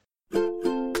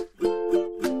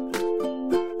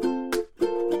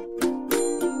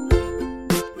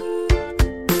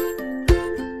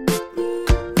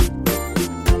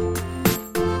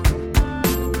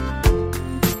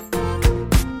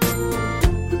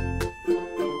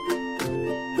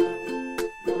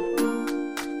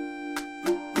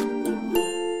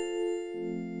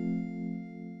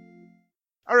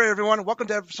everyone. Welcome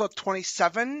to episode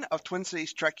 27 of Twin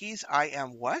Cities Trekkies. I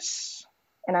am Wes.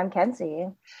 And I'm Kenzie.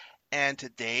 And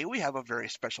today we have a very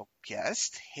special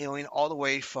guest hailing all the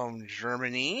way from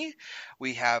Germany.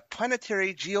 We have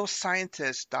planetary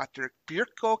geoscientist Dr.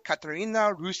 Pirkko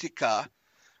Katariina Rusikka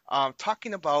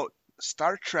talking about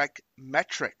Star Trek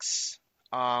metrics.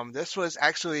 This was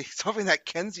actually something that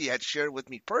Kenzie had shared with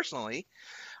me personally,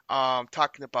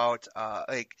 talking about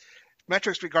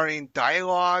metrics regarding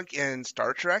dialogue in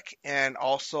Star Trek and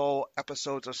also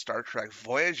episodes of Star Trek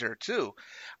Voyager too.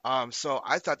 So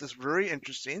I thought this was very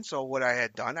interesting. So what I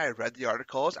had done, I read the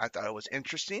articles. I thought it was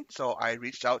interesting. So I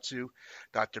reached out to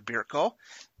Dr. Pirkko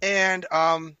and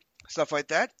stuff like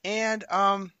that. And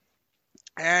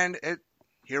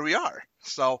here we are.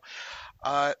 So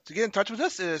to get in touch with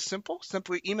us is simple.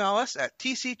 Simply email us at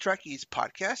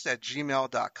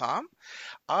tctrekkiespodcast@gmail.com.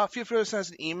 Feel free to send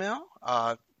us an email.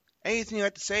 Anything you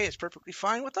like to say is perfectly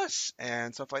fine with us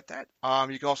and stuff like that.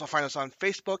 You can also find us on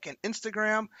Facebook and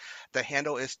Instagram. The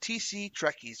handle is TC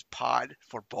Trekkies Pod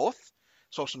for both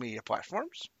social media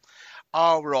platforms.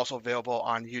 We're also available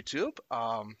on YouTube.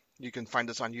 You can find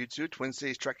us on YouTube. Twin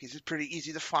Cities Trekkies is pretty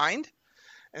easy to find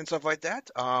and stuff like that.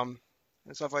 Other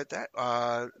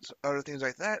things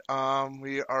like that.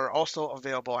 We are also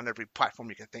available on every platform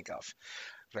you can think of,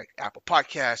 like Apple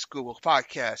Podcasts, Google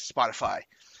Podcasts, Spotify,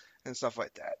 and stuff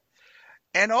like that.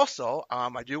 And also,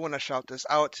 I do want to shout this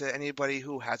out to anybody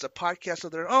who has a podcast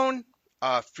of their own.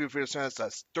 Feel free to send us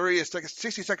a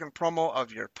 60-second promo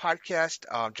of your podcast.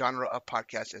 Genre of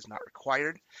podcast is not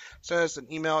required. Send us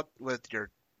an email with your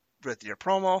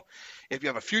promo. If you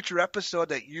have a future episode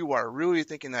that you are really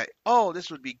thinking that, oh,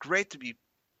 this would be great to be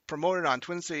promoted on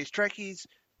Twin Cities Trekkies,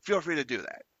 feel free to do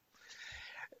that.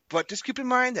 But just keep in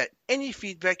mind that any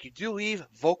feedback you do leave,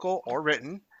 vocal or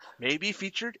written, may be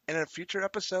featured in a future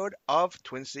episode of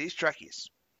Twin Cities Trekkies.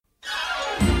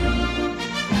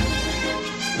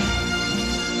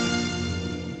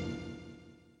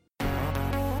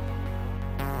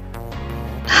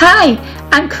 Hi,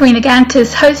 I'm Karina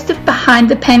Gantas, host of Behind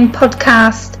the Pen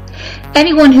podcast.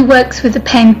 Anyone who works with a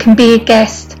pen can be a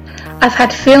guest. I've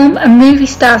had film and movie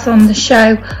stars on the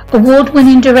show,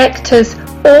 award-winning directors,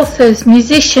 authors,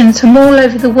 musicians from all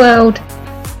over the world.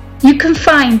 You can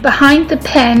find Behind the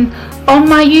Pen on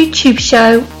my YouTube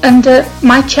show under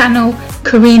my channel,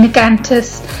 Karina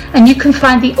Gantas, and you can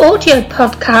find the audio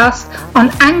podcast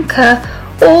on Anchor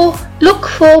or look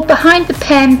for Behind the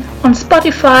Pen on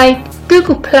Spotify,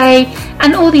 Google Play,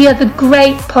 and all the other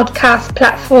great podcast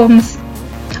platforms.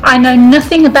 I know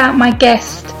nothing about my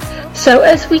guest, so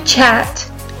as we chat,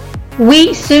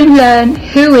 we soon learn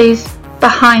who is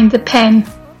behind the pen.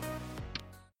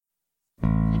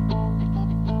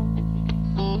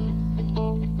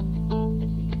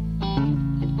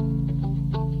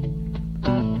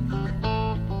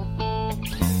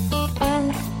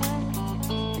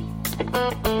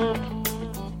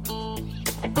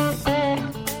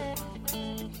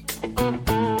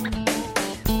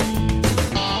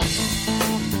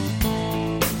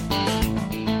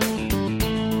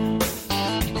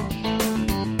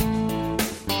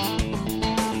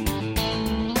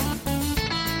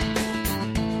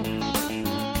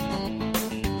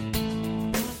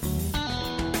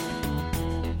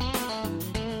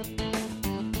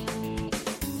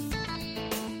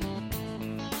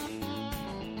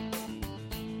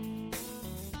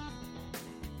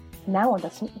 Now on to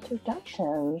some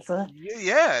introductions. All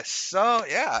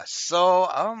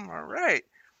right.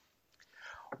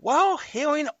 Well,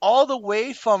 hailing all the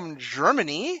way from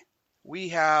Germany, we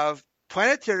have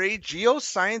planetary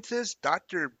geoscientist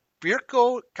Dr.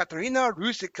 Pirkko Katariina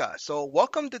Rusikka. So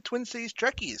welcome to Twin Cities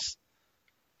Trekkies.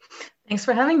 Thanks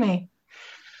for having me.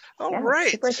 All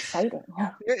right. Super exciting.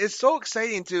 It's so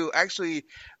exciting to actually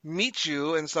meet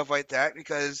you and stuff like that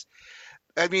because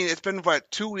I mean, it's been,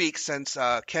 2 weeks since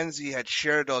Kenzie had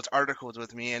shared those articles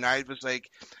with me, and I was like,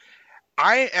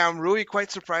 I am really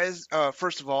quite surprised,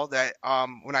 first of all, that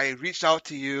when I reached out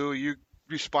to you, you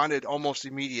responded almost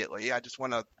immediately. I just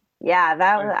want to... Yeah,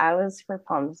 I was super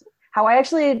pumped. How I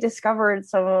actually discovered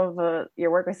some of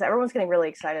your work was everyone's getting really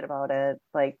excited about it.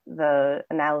 Like, the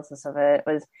analysis of it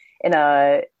was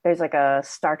there's like a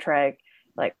Star Trek,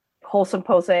 like, wholesome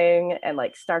posting and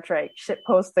like Star Trek shit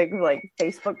posting like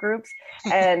Facebook groups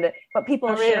but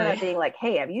people share it being like,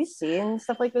 hey, have you seen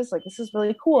stuff like this? Like, this is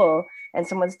really cool. And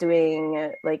someone's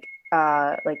doing like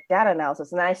data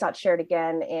analysis, and then I saw it shared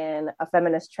again in a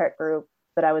feminist Trek group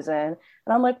that I was in, and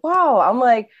I'm like, wow, I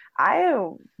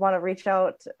want to reach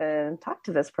out and talk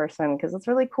to this person because it's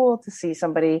really cool to see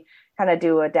somebody kind of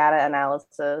do a data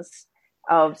analysis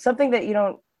of something that you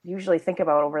don't usually think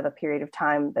about over the period of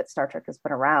time that Star Trek has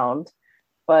been around.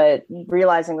 but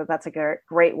realizing that that's a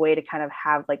great way to kind of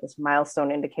have like this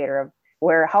milestone indicator of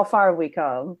how far have we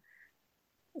come.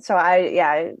 So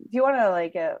if you want to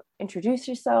like introduce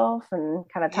yourself and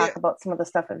kind of talk about some of the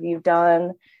stuff that you've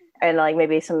done and like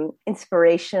maybe some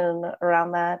inspiration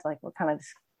around that, like we'll kind of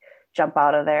just jump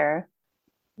out of there.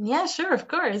 Yeah, sure, of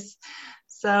course.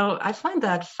 So I find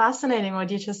that fascinating what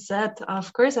you just said.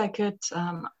 Of course, I could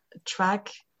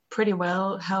track pretty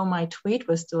well how my tweet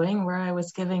was doing, where I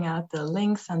was giving out the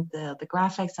links and the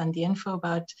graphics and the info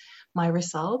about my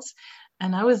results.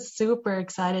 And I was super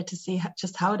excited to see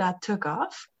just how that took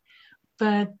off.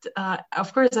 But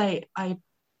of course, I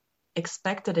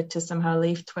expected it to somehow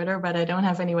leave Twitter, but I don't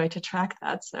have any way to track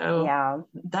that. So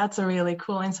that's a really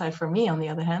cool insight for me, on the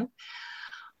other hand.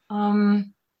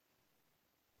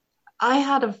 I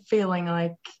had a feeling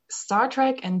like Star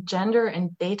Trek and gender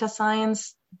and data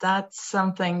science, that's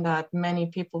something that many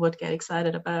people would get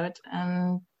excited about.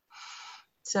 And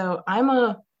so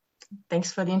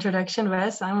thanks for the introduction,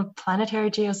 Wes. I'm a planetary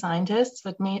geoscientist,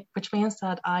 which means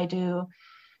that I do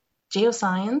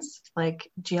geoscience, like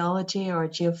geology or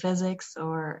geophysics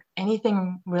or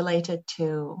anything related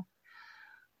to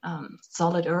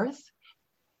solid Earth,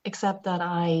 except that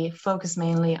I focus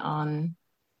mainly on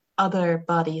other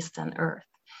bodies than Earth.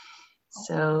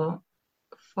 So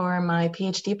for my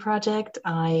PhD project,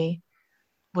 I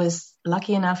was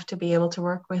lucky enough to be able to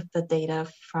work with the data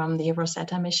from the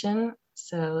Rosetta mission.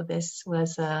 So this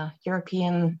was a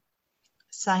European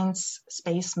science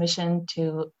space mission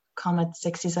to Comet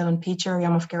 67P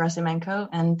Churyumov-Gerasimenko,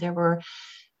 and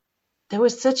there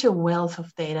was such a wealth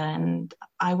of data, and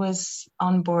I was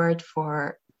on board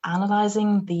for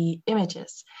analyzing the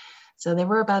images. So there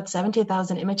were about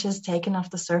 70,000 images taken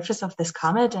off the surface of this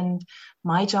comet, and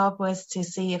my job was to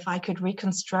see if I could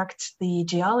reconstruct the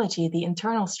geology, the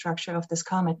internal structure of this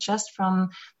comet, just from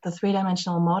the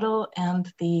three-dimensional model and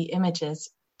the images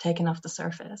taken off the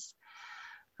surface.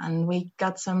 And we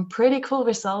got some pretty cool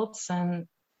results, and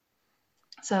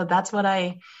so that's what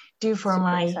I do for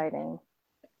my exciting.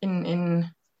 in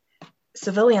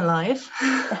civilian life.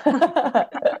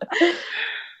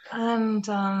 And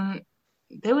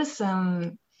there was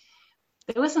some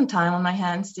time on my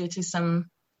hands due to some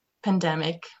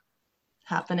pandemic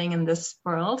happening in this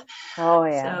world. Oh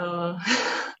yeah. So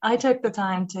I took the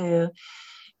time to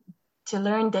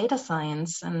learn data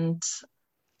science, and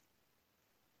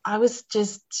I was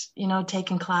just,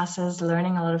 taking classes,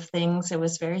 learning a lot of things. It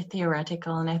was very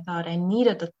theoretical, and I thought I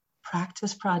needed a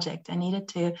practice project. I needed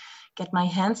to get my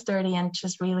hands dirty and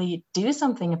just really do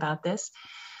something about this.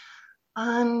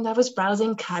 And I was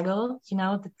browsing Kaggle,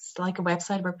 it's like a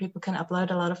website where people can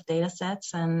upload a lot of data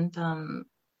sets, and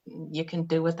you can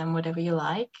do with them whatever you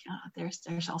like.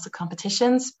 There's also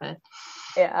competitions, but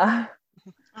yeah,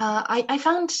 I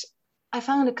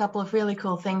found a couple of really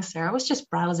cool things there. I was just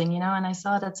browsing, and I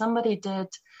saw that somebody did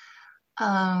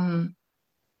an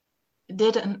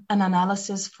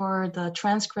analysis for the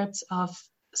transcripts of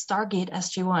Stargate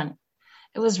SG-1.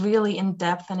 It was really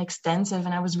in-depth and extensive,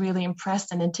 and I was really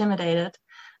impressed and intimidated.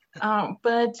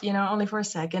 But, only for a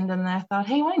second. And I thought,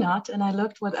 hey, why not? And I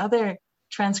looked what other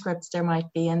transcripts there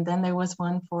might be. And then there was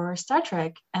one for Star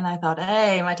Trek. And I thought,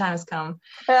 hey, my time has come.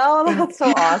 Oh, that's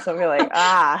so awesome. You're like,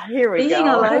 here we go. Being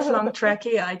a lifelong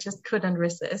Trekkie, I just couldn't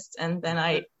resist. And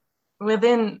then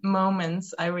within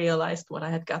moments, I realized what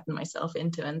I had gotten myself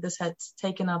into. And this had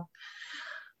taken up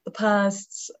the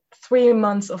past 3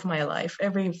 months of my life.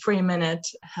 Every free minute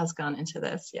has gone into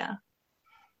this. Yeah.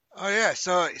 Oh yeah.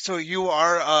 So you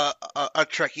are a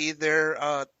Trekkie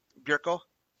there, Björkö?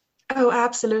 Oh,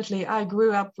 absolutely. I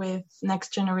grew up with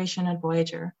Next Generation and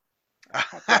Voyager.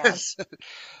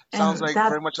 Sounds like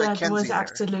very much like Kenzie. That was there.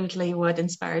 Absolutely what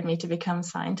inspired me to become a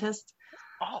scientist.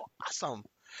 Oh, awesome.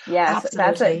 Yes,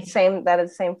 absolutely. That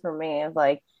is the same for me.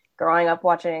 Like growing up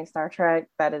watching Star Trek,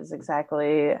 that is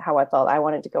exactly how I felt. I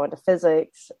wanted to go into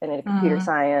physics and into computer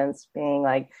science, being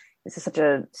like, this is such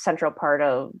a central part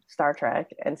of Star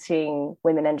Trek, and seeing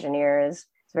women engineers is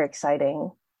very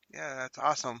exciting. Yeah, that's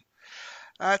awesome.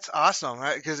 That's awesome,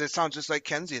 because it sounds just like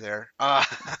Kenzie there.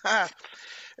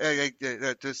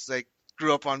 Just like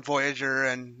grew up on Voyager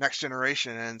and Next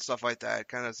Generation and stuff like that.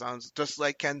 Kind of sounds just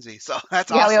like Kenzie. So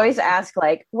that's awesome. Yeah, we always ask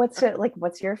like, what's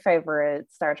your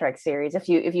favorite Star Trek series if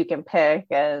you can pick?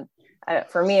 And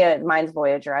for me, mine's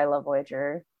Voyager. I love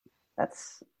Voyager.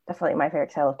 That's definitely my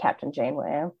favorite tale of Captain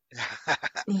Janeway.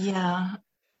 Yeah.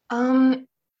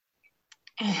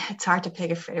 It's hard to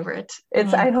pick a favorite.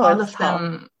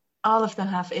 All of them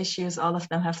have issues. All of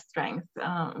them have strength.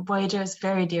 Voyager is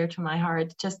very dear to my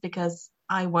heart, just because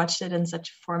I watched it in such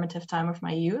a formative time of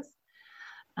my youth,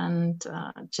 and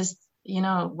just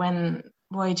when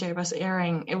Voyager was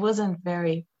airing, it wasn't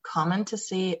very common to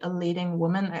see a leading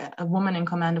woman, a woman in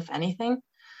command of anything.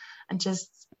 And just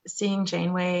seeing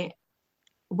Janeway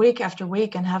week after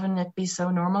week and having it be so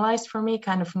normalized for me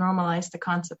kind of normalized the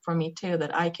concept for me too,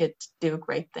 that I could do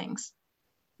great things.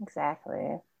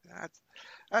 Exactly.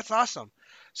 That's awesome.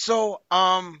 So,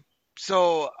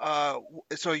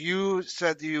 so you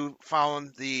said you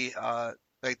found the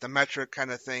like the metric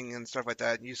kind of thing and stuff like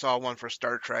that. And you saw one for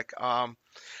Star Trek.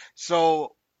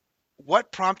 So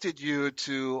what prompted you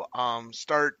to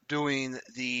start doing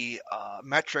the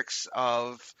metrics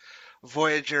of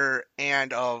Voyager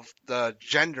and of the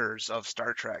genders of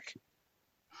Star Trek?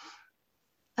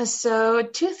 So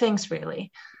two things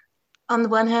really. On the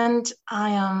one hand, I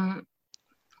am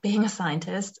being a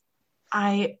scientist.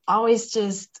 I always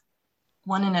just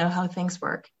want to know how things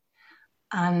work.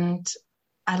 And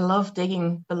I love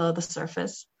digging below the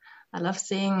surface. I love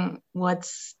seeing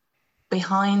what's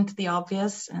behind the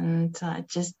obvious and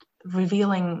just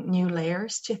revealing new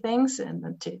layers to things,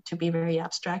 and to be very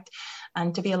abstract.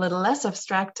 And to be a little less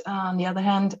abstract, on the other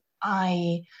hand,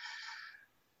 I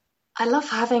love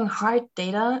having hard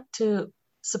data to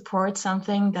support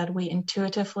something that we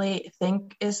intuitively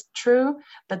think is true,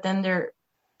 but then there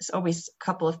is always a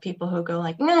couple of people who go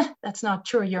like, nah, that's not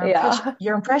true.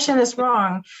 Your impression is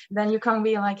wrong. Then you come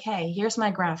be like, hey, here's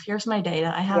my graph, here's my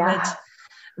data. I have it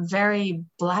very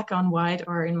black on white,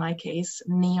 or in my case,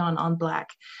 neon on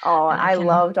black. Oh, I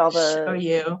loved all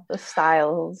the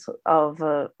styles of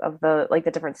the like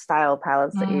the different style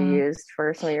palettes that you used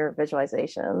for some of your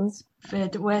visualizations.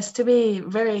 It was, to be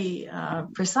very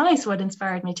precise, what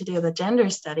inspired me to do the gender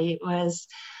study was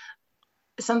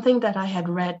something that I had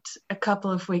read a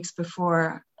couple of weeks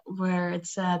before, where it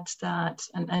said that,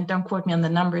 and don't quote me on the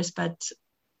numbers, but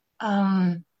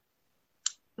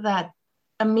that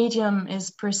a medium is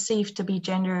perceived to be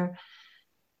gender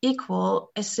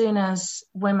equal as soon as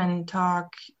women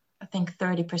talk, I think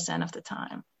 30% of the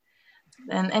time.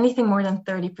 And anything more than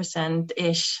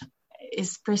 30%-ish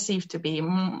is perceived to be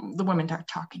the women are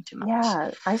talking too much. Yeah,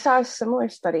 I saw a similar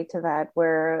study to that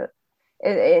where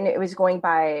it was going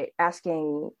by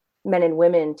asking men and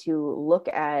women to look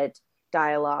at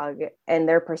dialogue and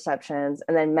their perceptions.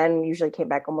 And then men usually came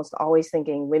back almost always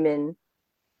thinking women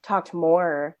talked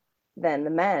more than the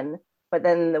men, but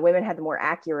then the women had the more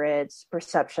accurate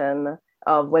perception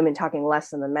of women talking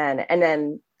less than the men. And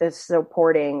then the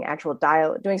supporting actual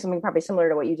dialogue, doing something probably similar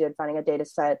to what you did, finding a data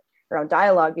set around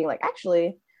dialogue, being like,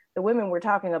 actually, the women were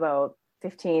talking about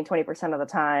 15-20% of the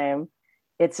time.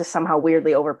 It's just somehow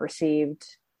weirdly overperceived.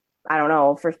 I don't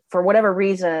know, for whatever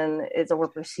reason, it's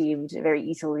overperceived very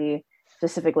easily,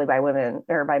 specifically by women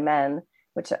or by men,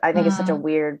 which I think is such a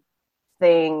weird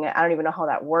thing. I don't even know how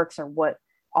that works or what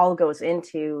all goes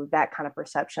into that kind of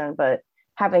perception, but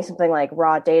having something like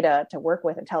raw data to work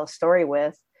with and tell a story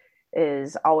with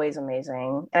is always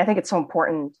amazing. And I think it's so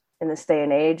important in this day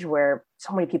and age where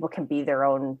so many people can be their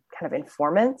own kind of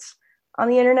informants on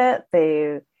the internet.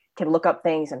 They can look up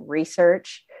things and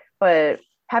research, but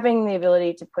having the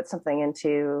ability to put something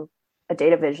into a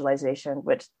data visualization,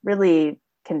 which really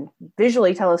can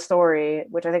visually tell a story,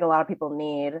 which I think a lot of people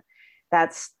need,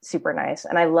 that's super nice.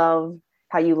 And I love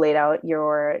how you laid out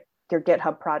your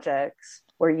GitHub projects,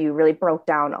 where you really broke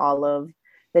down all of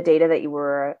the data that you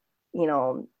were,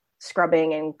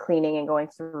 scrubbing and cleaning and going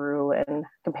through and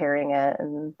comparing it.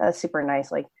 And that's super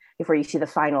nice, like before you see the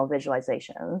final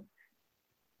visualization.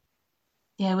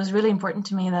 Yeah, it was really important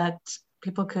to me that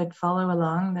people could follow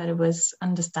along, that it was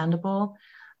understandable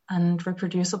and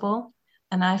reproducible.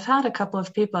 And I've had a couple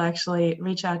of people actually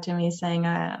reach out to me saying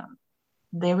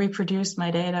they reproduced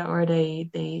my data, or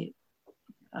they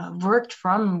worked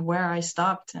from where I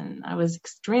stopped, and I was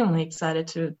extremely excited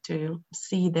to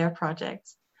see their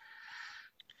projects.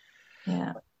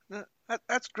 Yeah,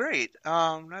 that's great.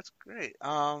 That's great.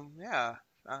 Yeah.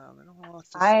 I don't know what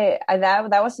to say.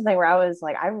 That was something where I was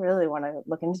like, I really want to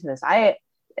look into this.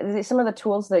 Some of the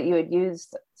tools that you had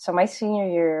used. So my senior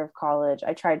year of college,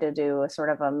 I tried to do a sort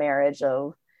of a marriage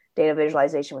of data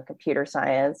visualization with computer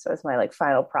science. So it's my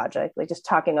final project, just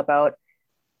talking about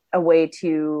a way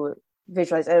to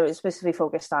visualize. I was specifically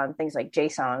focused on things like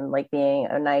JSON, being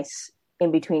a nice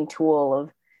in-between tool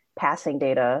of passing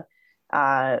data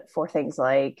for things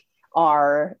like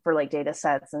R for data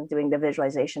sets and doing the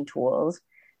visualization tools.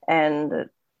 And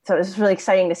so it's really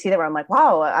exciting to see that where I'm like,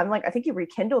 wow, I'm like, I think you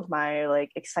rekindled my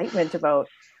like excitement about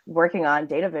working on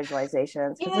data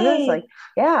visualizations because it is like,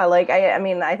 Yay! yeah, like I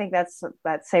mean, I think that's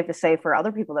safe to say for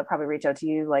other people that probably reach out to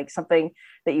you, like something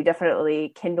that you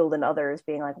definitely kindled in others,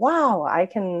 being like, wow, I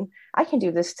can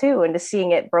do this too, and just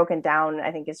seeing it broken down,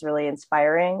 I think is really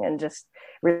inspiring and just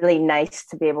really nice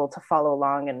to be able to follow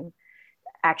along and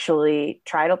actually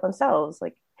try it out themselves.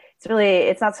 Like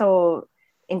it's not so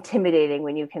intimidating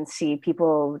when you can see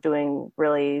people doing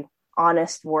really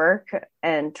honest work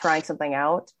and trying something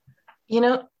out. You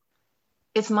know,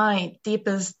 it's my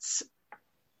deepest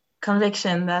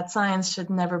conviction that science should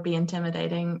never be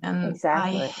intimidating. And I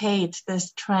Exactly. hate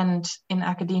this trend in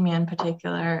academia in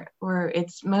particular, where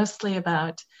it's mostly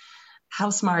about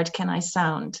how smart can I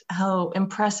sound? How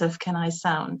impressive can I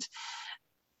sound?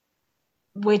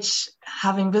 Which,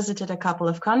 having visited a couple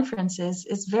of conferences,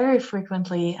 is very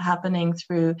frequently happening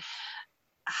through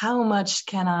how much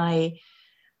can I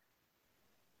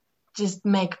just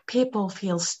make people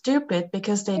feel stupid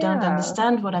because they don't Yeah.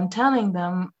 understand what I'm telling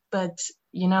them, but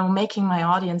making my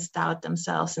audience doubt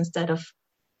themselves instead of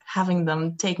having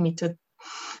them take me to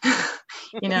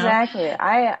Exactly.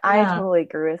 I yeah. totally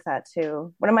agree with that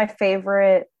too. One of my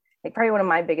favorite, like probably one of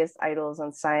my biggest idols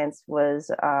in science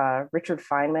was Richard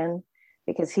Feynman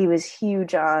because he was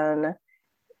huge on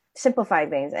simplifying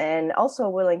things and also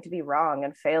willing to be wrong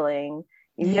and failing.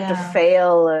 You have to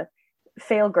Yeah.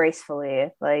 fail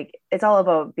gracefully. Like it's all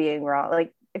about being wrong.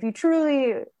 Like if you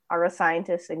truly are a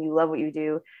scientist and you love what you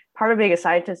do, part of being a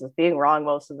scientist is being wrong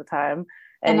most of the time,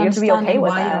 and And you have to be okay understanding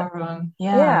with why that. you're wrong.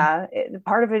 Yeah. Yeah,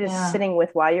 part of it is Yeah. sitting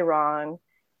with why you're wrong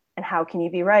and how can you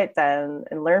be right then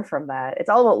and learn from that. It's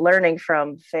all about learning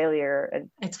from failure and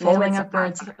It's failing moments.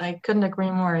 upwards. I couldn't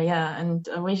agree more. Yeah. And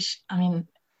I mean,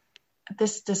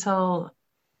 this whole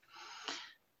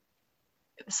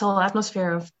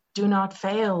atmosphere of do not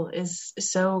fail is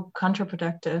so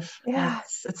counterproductive. Yeah,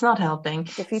 It's not helping.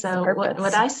 it defeats the So what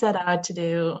purpose. I set out to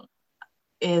do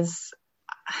is,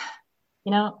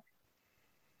 you know,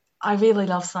 I really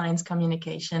love science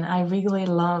communication. I really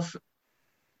love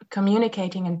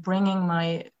communicating and bringing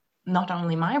not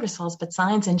only my results, but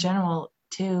science in general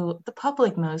to the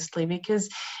public mostly, because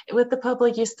with the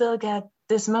public, you still get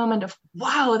this moment of,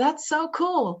 wow, that's so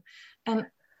cool. And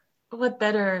what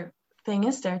better thing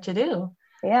is there to do?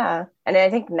 Yeah. And I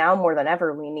think now more than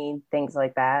ever, we need things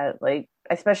like that. Like,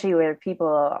 especially where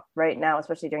people right now,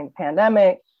 especially during the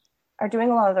pandemic, are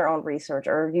doing a lot of their own research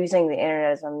or using the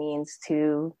internet as a means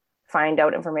to find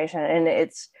out information. And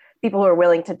it's people who are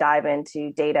willing to dive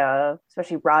into data,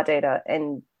 especially raw data,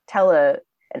 and tell an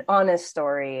honest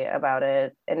story about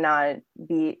it and not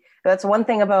be. That's one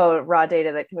thing about raw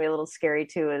data that can be a little scary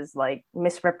too, is like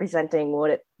misrepresenting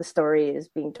the story is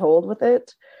being told with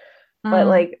it. But Mm,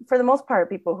 like for the most part,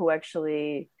 people who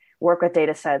actually work with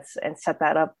data sets and set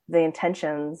that up, the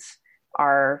intentions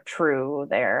are true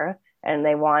there. And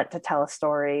they want to tell a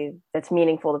story that's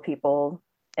meaningful to people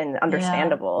and yeah.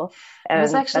 understandable. I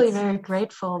was And actually that's, very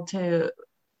grateful to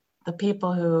the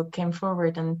people who came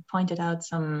forward and pointed out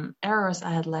some errors I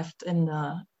had left in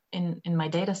my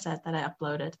data set that I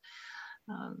uploaded.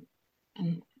 Um,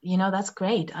 and that's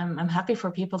great. I'm happy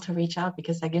for people to reach out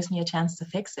because that gives me a chance to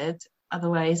fix it.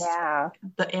 Otherwise, yeah.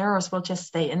 the errors will just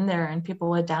stay in there and people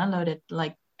will download it.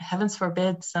 Like, heavens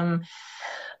forbid some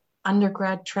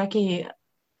undergrad Trekkie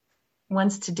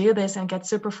wants to do this and get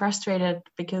super frustrated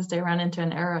because they run into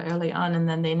an error early on and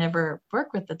then they never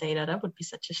work with the data. That would be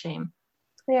such a shame.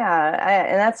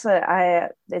 Yeah.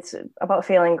 And it's about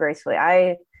failing gracefully.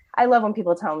 I love when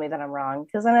people tell me that I'm wrong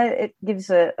because then it gives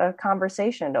a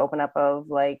conversation to open up of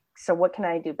like, so what can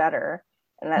I do better?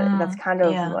 And that's kind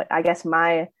of Yeah. like, I guess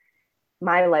my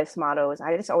life's motto is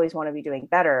I just always want to be doing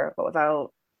better, but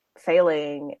without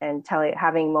failing and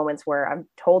having moments where I'm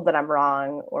told that I'm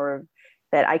wrong or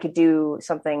that I could do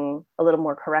something a little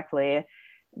more correctly,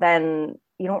 then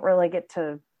you don't really get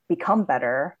to become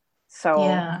better. So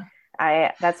Yeah.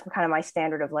 that's kind of my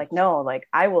standard of like, no, like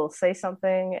I will say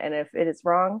something and if it is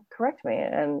wrong, correct me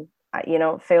and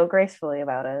fail gracefully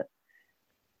about it.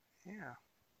 Yeah.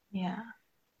 Yeah.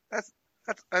 That's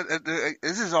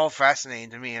this is all fascinating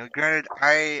to me. Granted,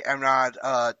 I'm not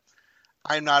a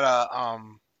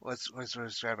what's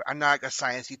describe it? I'm not like a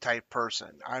sciencey type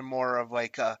person. I'm more of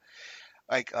like a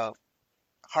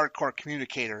hardcore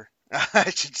communicator, I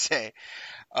should say.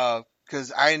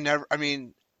 Because I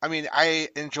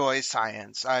enjoy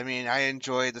science. I mean, I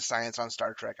enjoy the science on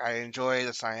Star Trek. I enjoy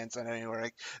the science on anywhere.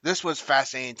 Like this was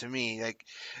fascinating to me. Like,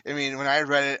 I mean, when I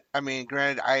read it, I mean,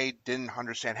 granted, I didn't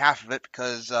understand half of it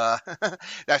because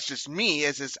that's just me.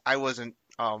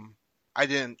 I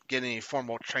didn't get any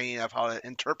formal training of how to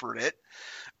interpret it.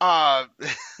 Uh,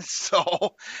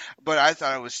 so, but I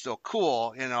thought it was still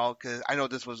cool, because I know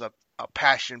this was a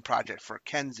passion project for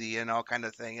Kenzie, kind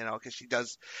of thing, because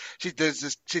she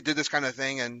did this kind of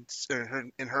thing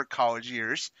in her college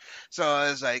years. So I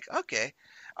was like, okay,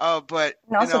 but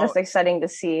And also just exciting to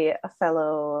see a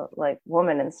fellow like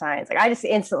woman in science. Like I just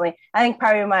instantly, I think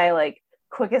probably my like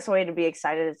quickest way to be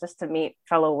excited is just to meet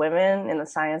fellow women in the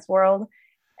science world.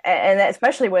 And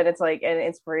especially when it's like an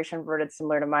inspiration verted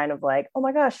similar to mine of like, oh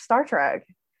my gosh, Star Trek.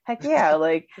 Heck yeah,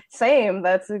 like same.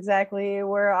 That's exactly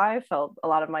where I felt a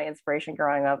lot of my inspiration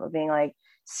growing up of being like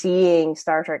seeing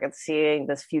Star Trek and seeing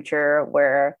this future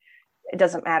where it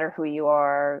doesn't matter who you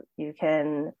are, you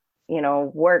can,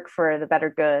 work for the better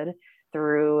good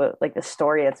through like the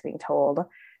story that's being told.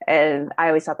 And I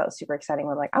always thought that was super exciting.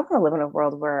 When like, I want to live in a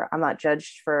world where I'm not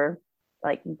judged for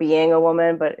like being a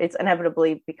woman, but it's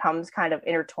inevitably becomes kind of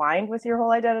intertwined with your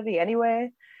whole identity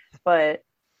anyway. But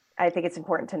I think it's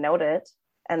important to note it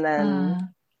and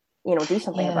then, do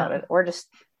something about it, or just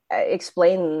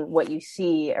explain what you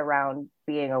see around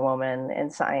being a woman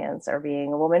in science or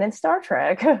being a woman in Star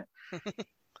Trek.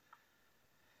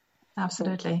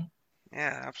 Absolutely.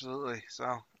 Yeah, absolutely.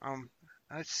 So,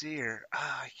 let's see here.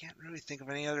 I can't really think of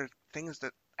any other things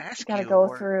that ask gotta you.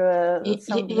 Go through.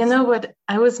 You know what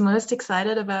I was most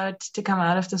excited about to come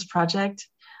out of this project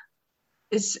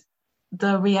is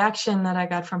the reaction that I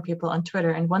got from people on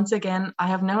Twitter. And once again, I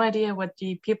have no idea what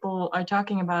the people are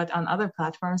talking about on other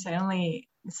platforms. I only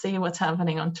see what's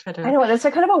happening on Twitter. I know it's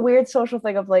a kind of a weird social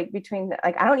thing of like between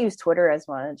like I don't use Twitter as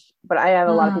much, but I have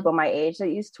a lot of people my age that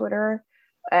use Twitter.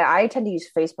 I tend to use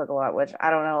Facebook a lot, which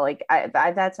I don't know, like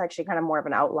that's actually kind of more of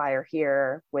an outlier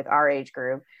here with our age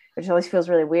group, which always feels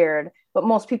really weird. But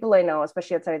most people I know,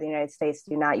 especially outside of the United States,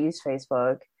 do not use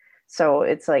Facebook. So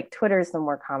it's like Twitter is the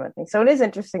more common thing. So it is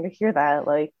interesting to hear that,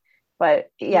 like,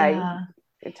 but yeah.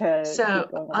 Keep going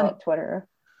about Twitter.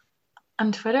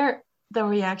 On Twitter, the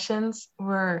reactions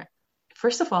were,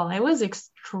 first of all, I was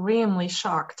extremely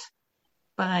shocked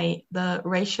by the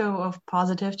ratio of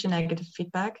positive to negative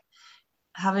feedback.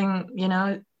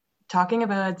 Having, talking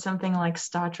about something like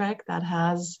Star Trek that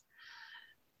has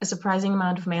a surprising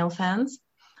amount of male fans,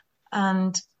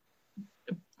 and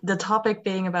the topic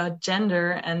being about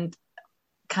gender, and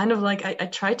kind of like I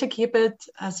tried to keep it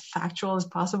as factual as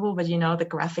possible, but the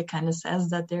graphic kind of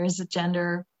says that there is a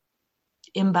gender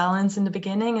imbalance in the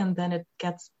beginning and then it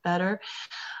gets better.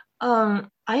 I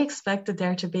expected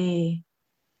there to be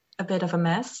a bit of a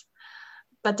mess,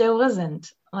 but there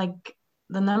wasn't. Like,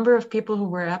 the number of people who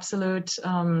were absolute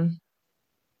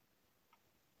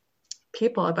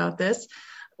people about this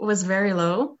was very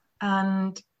low,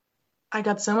 and I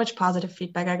got so much positive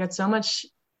feedback. I got so much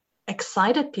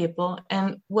excited people,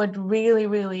 and what really,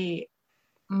 really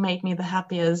made me the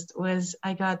happiest was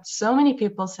I got so many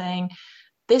people saying,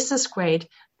 this is great,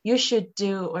 you should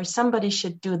do, or somebody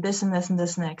should do this and this and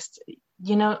this next.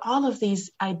 All of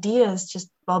these ideas just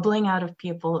bubbling out of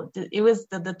people. It was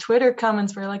the Twitter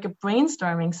comments were like a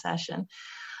brainstorming session.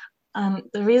 And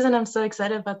the reason I'm so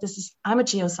excited about this is I'm a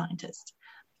geoscientist.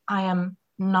 I am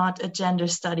not a gender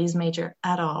studies major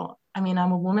at all. I mean,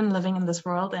 I'm a woman living in this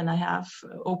world and I have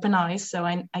open eyes, so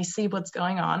I see what's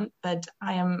going on, but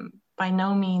I am by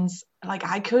no means, like,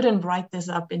 I couldn't write this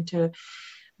up into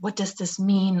what does this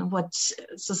mean? What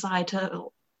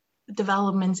societal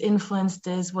developments influenced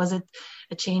this? Was it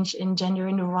a change in gender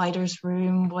in the writer's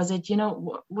room? Was it,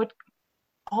 what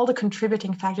all the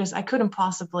contributing factors? I couldn't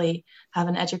possibly have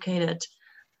an educated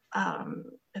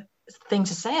thing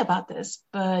to say about this,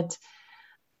 but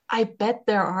I bet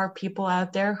there are people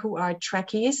out there who are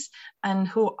Trekkies and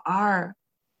who are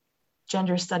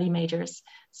gender study majors.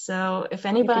 So if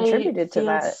anybody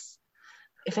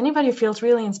if anybody feels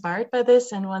really inspired by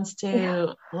this and wants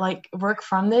to work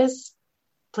from this,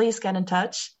 please get in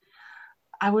touch.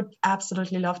 I would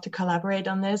absolutely love to collaborate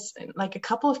on this. Like, a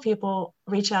couple of people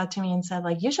reached out to me and said,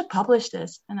 like, you should publish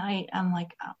this. And I am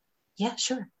like, oh, yeah,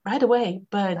 sure, right away.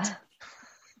 But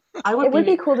it would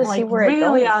be cool to see where it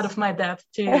really goes. Out of my depth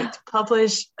to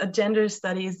publish a gender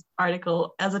studies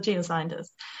article as a geoscientist.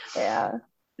 Yeah.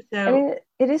 So, I mean,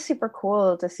 it is super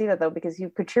cool to see that, though, because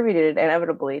you've contributed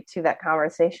inevitably to that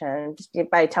conversation just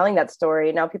by telling that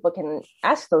story. Now people can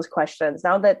ask those questions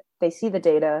now that they see the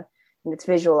data and it's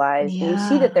visualized. Yeah. And you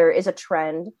see that there is a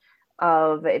trend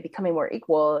of it becoming more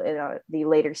equal in the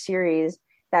later series.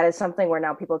 That is something where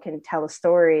now people can tell a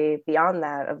story beyond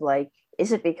that of like,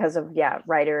 is it because of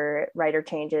writer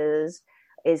changes?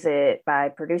 Is it by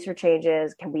producer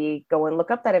changes? Can we go and look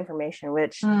up that information,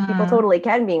 which people totally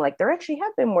can, being like, there actually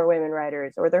have been more women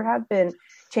writers, or there have been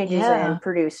changes in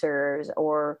producers,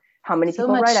 or how many so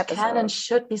people write much canon episodes.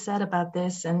 should be said about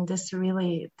this, and this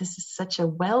is such a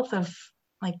wealth of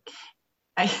like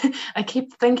I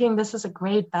keep thinking this is a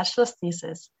great bachelor's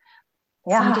thesis.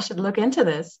 Yeah, Somebody should look into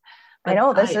this. I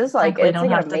know this is like frankly it's don't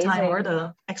like have an the time or amazing.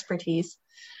 the expertise.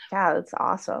 Yeah, it's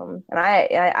awesome, and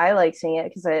I like seeing it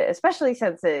because especially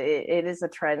since it is a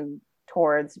trend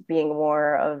towards being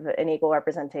more of an equal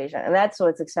representation, and that's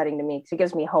what's exciting to me because it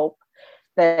gives me hope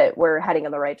that we're heading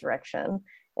in the right direction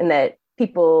and that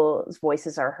people's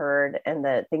voices are heard and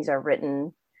that things are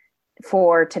written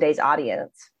for today's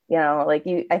audience. You know, like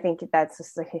I think that's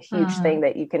just like a huge thing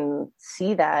that you can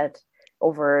see that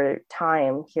over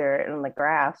time here in the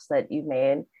graphs that you've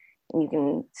made, and you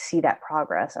can see that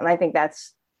progress. And I think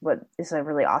that's what is a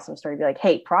really awesome story to be like,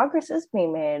 hey, progress is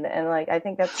being made. And like, I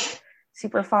think that's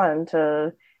super fun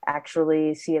to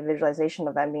actually see a visualization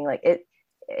of them being like,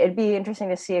 it'd be interesting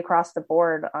to see across the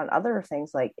board on other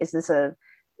things. Like, is this a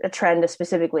trend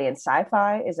specifically in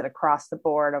sci-fi? Is it across the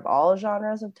board of all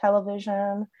genres of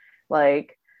television?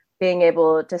 Like being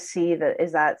able to see that,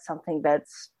 is that something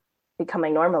that's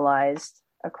becoming normalized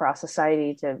across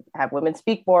society to have women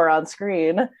speak more on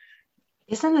screen?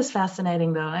 Isn't this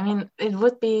fascinating though? I mean, it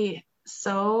would be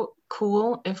so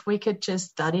cool if we could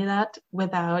just study that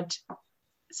without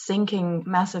sinking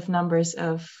massive numbers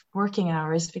of working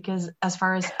hours, because as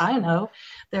far as I know,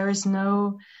 there is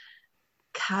no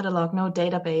catalog, no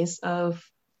database of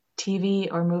TV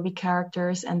or movie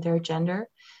characters and their gender.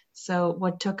 So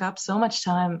what took up so much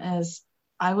time is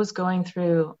I was going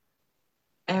through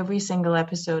every single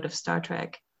episode of Star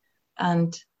Trek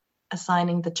and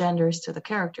assigning the genders to the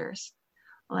characters.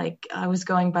 Like I was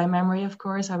going by memory, of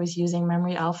course. I was using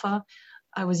Memory Alpha.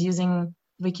 I was using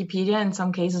Wikipedia. In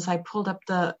some cases, I pulled up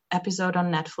the episode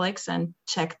on Netflix and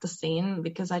checked the scene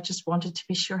because I just wanted to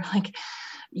be sure. Like,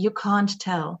 you can't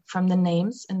tell from the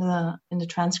names in the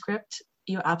transcript.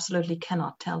 You absolutely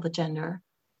cannot tell the gender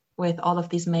with all of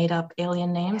these made up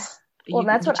alien names. Well,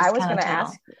 that's what I was going to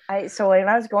ask. So when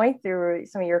I was going through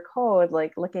some of your code,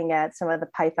 like looking at some of the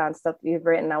Python stuff that you've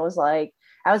written, I was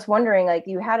wondering, like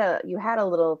you had a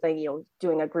little thing, you know,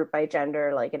 doing a group by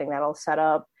gender, like getting that all set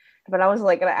up. But I was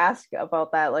like going to ask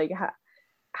about that, like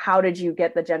how did you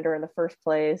get the gender in the first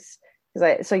place?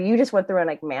 So you just went through and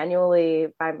like manually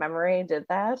by memory did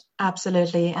that?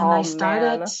 Absolutely. And I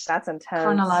started, man, that's intense.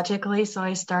 Chronologically. So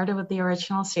I started with the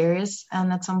original series,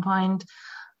 and at some point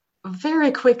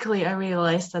very quickly I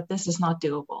realized that this is not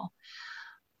doable,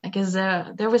 because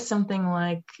there was something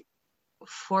like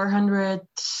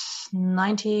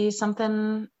 490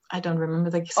 something, I don't remember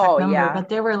the exact number, but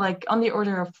they were like on the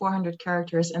order of 400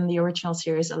 characters in the original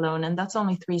series alone, and that's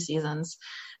only 3 seasons.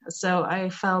 So I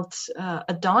felt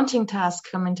a daunting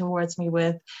task coming towards me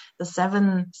with the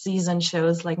 7-season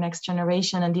shows like Next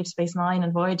Generation and Deep Space Nine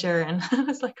and Voyager, and I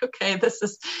was like, okay,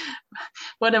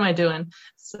 what am I doing?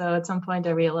 So at some point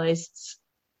I realized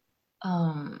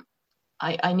I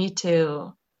need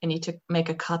to make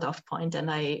a cutoff point,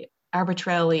 and I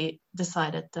arbitrarily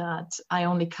decided that I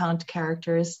only count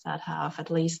characters that have at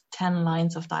least 10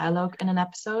 lines of dialogue in an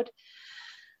episode.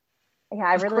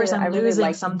 Yeah, of course, I'm losing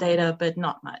like some data, but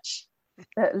not much.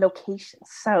 The location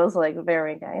sounds like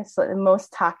very nice. So the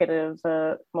most talkative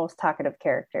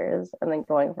characters, and then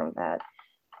going from that.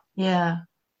 Yeah,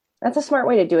 that's a smart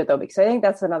way to do it, though, because I think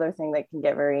that's another thing that can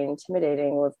get very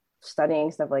intimidating with studying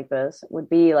stuff like this. Would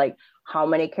be like, how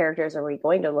many characters are we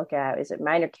going to look at? Is it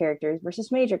minor characters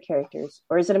versus major characters,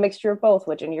 or is it a mixture of both?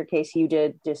 Which in your case, you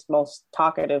did just most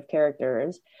talkative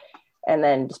characters. And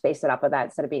then just base it off of that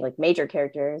instead of being like major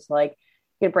characters, like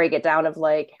you could break it down of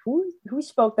like who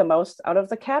spoke the most out of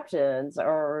the captains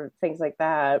or things like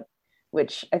that,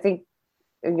 which I think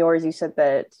in yours, you said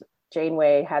that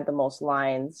Janeway had the most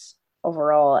lines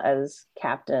overall as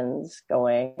captains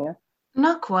going.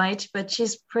 Not quite, but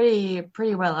she's pretty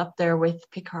well up there with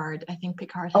Picard. I think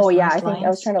Picard has I think lines. I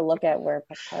was trying to look at where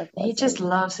Picard was. He just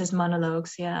loves his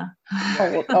monologues, yeah.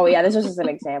 Yeah, this was just an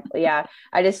example. Yeah,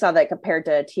 I just saw that compared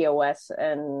to TOS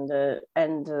and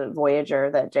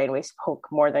Voyager, that Janeway spoke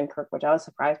more than Kirk, which I was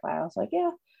surprised by. I was like,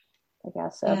 yeah, I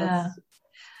guess so. Yeah.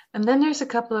 And then there's a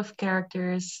couple of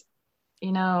characters,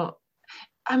 you know,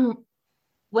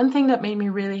 one thing that made me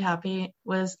really happy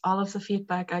was all of the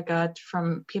feedback I got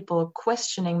from people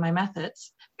questioning my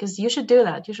methods, because you should do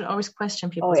that. You should always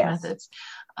question people's methods.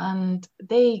 And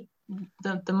the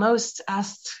most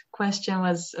asked question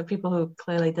was people who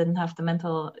clearly didn't have the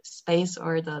mental space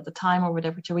or the time or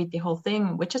whatever to read the whole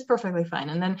thing, which is perfectly fine.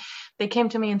 And then they came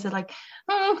to me and said like,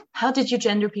 how did you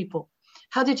gender people?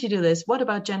 How did you do this? What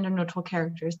about gender neutral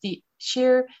characters? The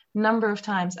sheer number of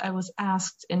times I was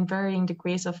asked in varying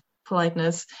degrees of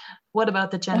politeness, what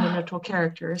about the gender neutral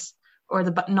characters? or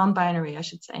the non-binary, I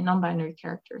should say, non-binary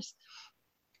characters.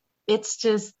 It's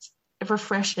just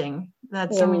refreshing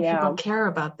that so many people care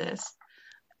about this.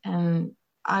 And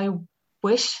I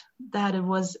wish that it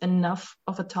was enough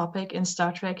of a topic in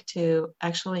Star Trek to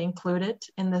actually include it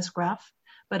in this graph,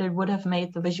 but it would have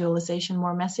made the visualization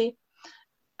more messy.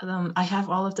 I have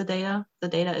all of the data. The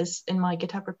data is in my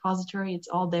GitHub repository. It's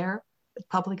all there,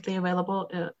 publicly available.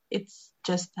 It's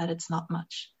just that it's not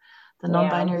much. The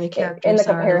non-binary characters in the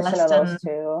comparison are less of those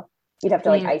two, you'd have to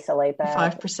like isolate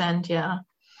that 5%. Yeah,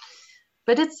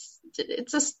 but it's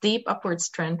a steep upwards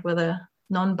trend with a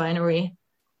non-binary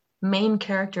main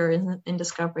character in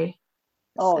Discovery.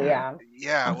 Something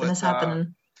is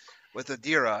happening with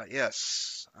Adira.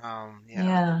 Yes.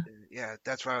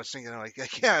 That's what I was thinking.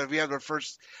 We have our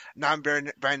first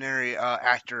non-binary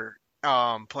actor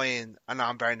playing a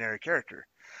non-binary character.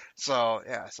 So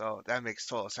that makes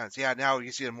total sense. Yeah, now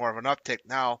you see more of an uptick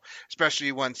now,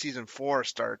 especially when season 4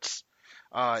 starts.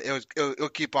 It'll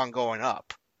keep on going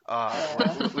up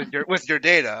with your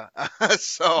data.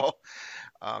 So.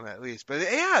 At least, but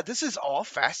yeah, this is all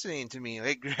fascinating to me.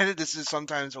 Like, granted, this is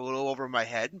sometimes a little over my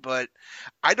head, but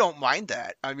I don't mind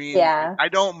that. I mean, I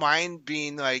don't mind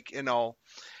being like, I know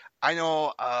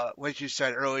what you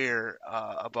said earlier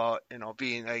about,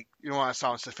 being like, you want to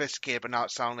sound sophisticated, but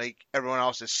not sound like everyone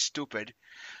else is stupid.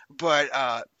 But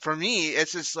for me,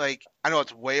 it's just like, I know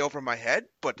it's way over my head,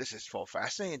 but this is so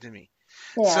fascinating to me.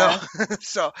 Yeah.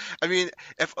 So I mean,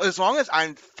 as long as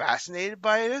I'm fascinated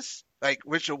by this, like,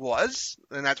 which it was,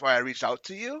 and that's why I reached out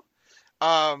to you.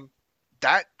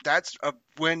 That's a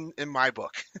win in my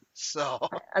book. So,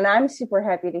 and I'm super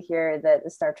happy to hear that the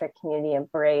Star Trek community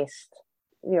embraced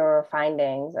your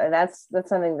findings. That's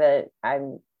something that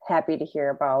I'm happy to hear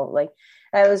about. Like,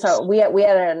 that was we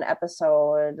had an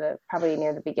episode probably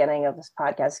near the beginning of this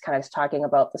podcast, kind of talking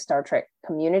about the Star Trek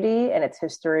community and its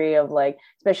history of, like,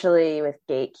 especially with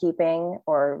gatekeeping,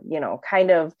 or kind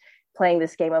of playing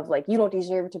this game of like, you don't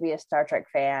deserve to be a Star Trek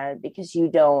fan because you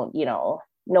don't, know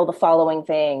the following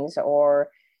things, or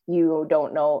you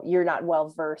don't know, you're not well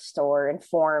versed or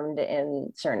informed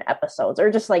in certain episodes, or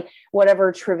just like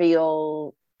whatever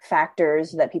trivial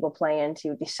factors that people play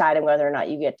into deciding whether or not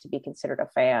you get to be considered a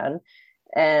fan.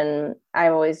 And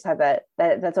I've always had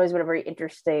that's always been a very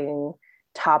interesting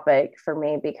topic for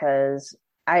me, because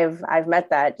I've met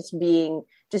that just being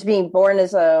born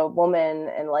as a woman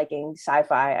and liking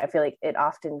sci-fi. I feel like it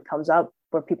often comes up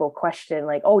where people question,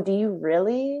 like, oh, do you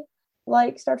really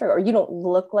like Star Trek, or you don't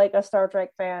look like a Star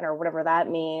Trek fan, or whatever that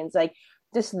means. Like,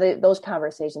 just those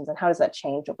conversations, and how does that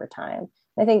change over time?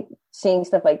 I think seeing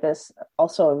stuff like this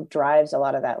also drives a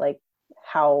lot of that, like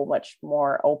how much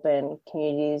more open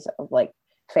communities of like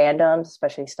fandoms,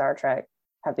 especially Star Trek,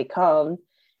 have become,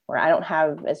 where I don't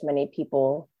have as many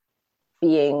people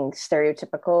being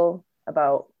stereotypical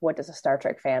about what does a Star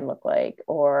Trek fan look like,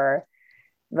 or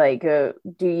like, do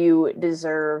you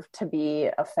deserve to be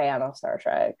a fan of Star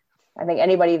Trek? I think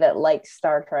anybody that likes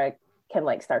Star Trek can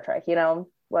like Star Trek,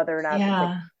 whether or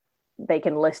not they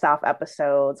can list off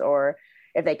episodes, or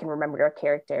if they can remember a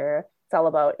character. It's all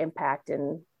about impact,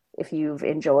 and if you've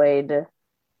enjoyed,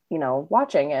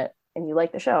 watching it and you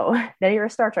like the show, then you're a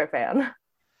Star Trek fan.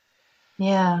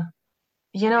 Yeah.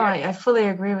 I fully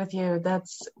agree with you.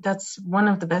 That's one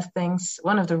of the best things,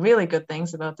 one of the really good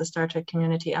things about the Star Trek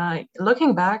community.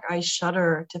 Looking back, I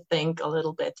shudder to think a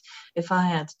little bit if I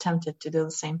had attempted to do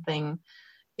the same thing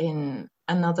in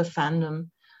another fandom.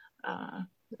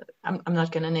 I'm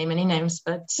not going to name any names,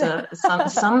 but some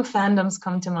fandoms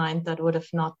come to mind that would have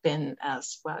not been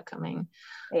as welcoming.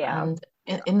 Yeah.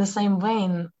 And in the same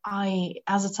vein,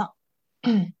 as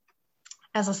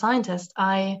a scientist,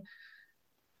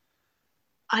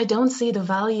 I don't see the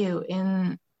value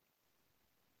in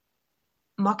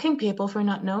mocking people for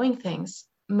not knowing things.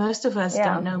 Most of us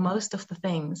don't know most of the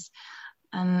things.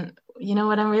 And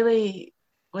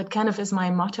what kind of is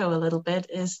my motto a little bit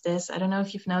is this, I don't know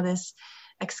if you've know this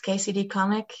XKCD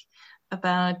comic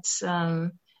about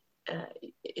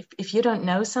if you don't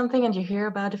know something and you hear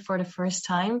about it for the first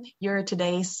time, you're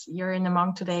in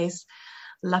among today's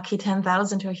lucky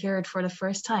 10,000 who hear it for the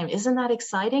first time. Isn't that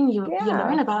exciting? You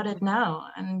learn about it now.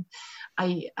 And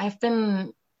I've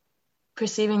been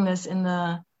perceiving this in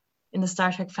the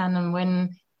Star Trek fandom when,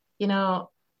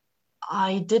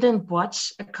 I didn't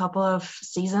watch a couple of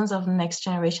seasons of Next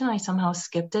Generation. I somehow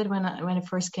skipped it when it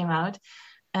first came out.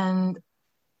 And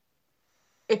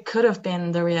it could have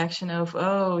been the reaction of,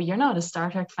 oh, you're not a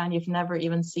Star Trek fan. You've never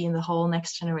even seen the whole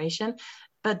Next Generation.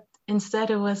 But instead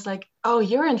it was like, oh,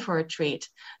 you're in for a treat.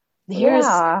 here's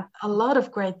Yeah. a lot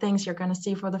of great things you're going to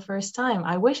see for the first time.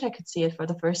 I wish I could see it for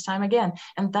the first time again.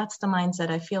 And that's the mindset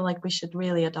I feel like we should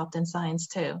really adopt in science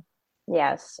too.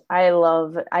 Yes, I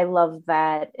love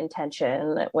that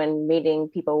intention when meeting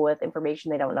people with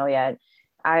information they don't know yet.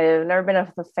 I've never been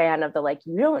a fan of the like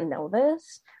you don't know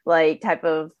this like type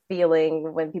of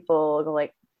feeling when people go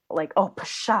like oh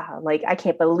psha, like I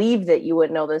can't believe that you would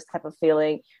know this type of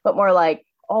feeling, but more like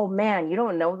oh man, you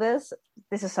don't know this.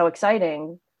 This is so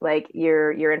exciting. Like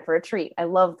you're in for a treat. I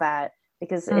love that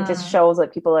because it just shows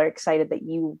that people are excited that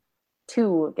you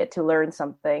too get to learn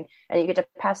something and you get to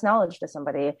pass knowledge to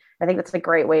somebody. I think that's a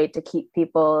great way to keep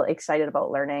people excited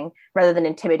about learning rather than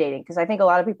intimidating. Because I think a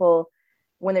lot of people,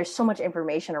 when there's so much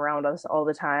information around us all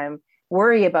the time,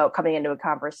 worry about coming into a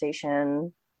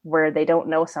conversation where they don't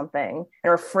know something and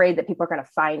are afraid that people are going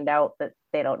to find out that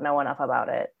they don't know enough about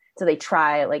it. So they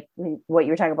try, like what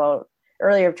you were talking about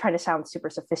earlier, trying to sound super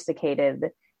sophisticated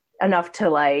enough to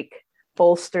like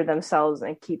bolster themselves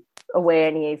and keep away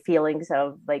any feelings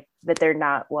of like that they're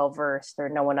not well versed or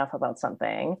know enough about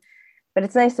something. But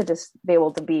it's nice to just be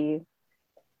able to be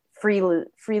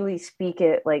freely speak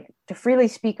it, like to freely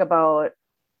speak about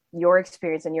your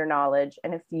experience and your knowledge.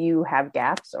 And if you have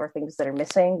gaps or things that are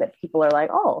missing that people are like,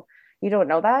 oh, you don't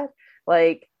know that,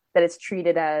 like that it's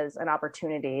treated as an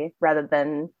opportunity rather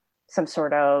than some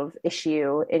sort of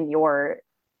issue in your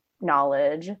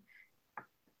knowledge.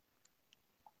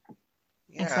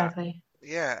 Yeah. Exactly.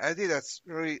 Yeah, I think that's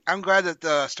really. I'm glad that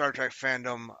the Star Trek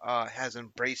fandom has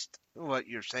embraced what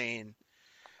you're saying,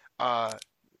 Birko.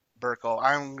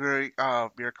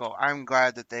 Birko. I'm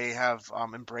glad that they have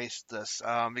embraced this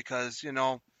because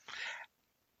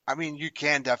I mean, you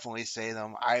can definitely say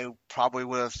them. I probably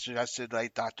would have suggested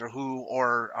like Doctor Who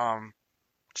or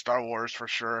Star Wars for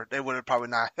sure. They would have probably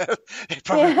not. They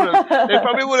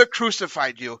probably would have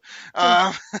crucified you.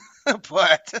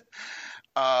 But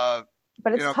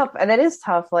But you it's know, tough, and it is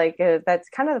tough. Like that's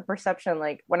kind of the perception.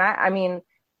 Like I mean,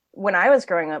 when I was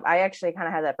growing up, I actually kind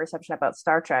of had that perception about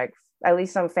Star Trek. At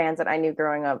least some fans that I knew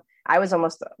growing up, I was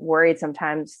almost worried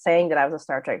sometimes saying that I was a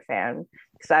Star Trek fan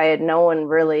because I had known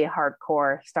really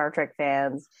hardcore Star Trek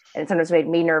fans, and it sometimes made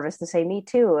me nervous to say me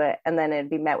too. And then it'd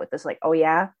be met with this like, oh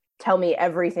yeah, tell me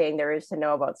everything there is to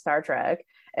know about Star Trek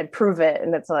and prove it.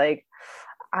 And it's like,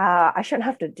 I shouldn't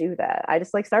have to do that. I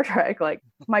just like Star Trek. Like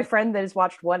my friend that has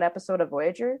watched one episode of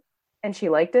Voyager and she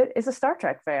liked it is a Star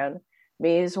Trek fan.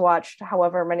 Me's watched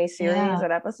however many series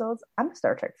and episodes. I'm a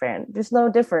Star Trek fan. There's no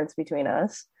difference between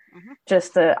us. Mhm.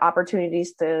 Just the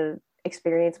opportunities to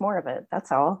experience more of it.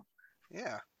 That's all.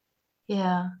 Yeah.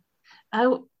 Yeah. I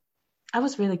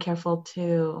was really careful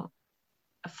to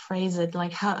phrase it,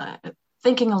 like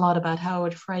thinking a lot about how I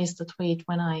would phrase the tweet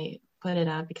when I put it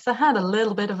out, because I had a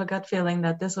little bit of a gut feeling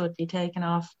that this would be taken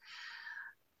off,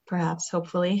 perhaps,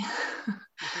 hopefully.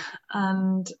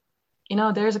 And,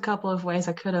 there's a couple of ways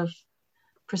I could have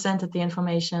presented the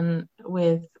information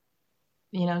with,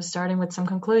 starting with some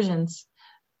conclusions.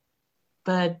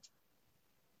 But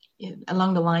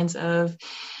along the lines of,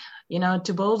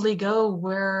 to boldly go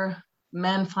where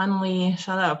men finally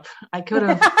shut up. I could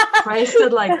have phrased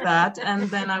it like that, and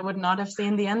then I would not have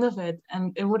seen the end of it.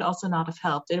 And it would also not have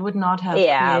helped. It would not have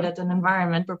created an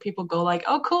environment where people go like,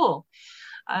 oh, cool.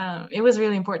 It was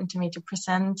really important to me to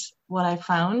present what I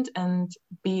found and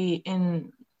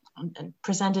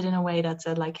present it in a way that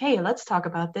said like, hey, let's talk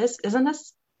about this. Isn't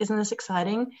this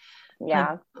exciting?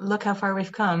 Yeah. Like, look how far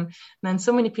we've come. And then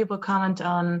so many people comment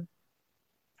on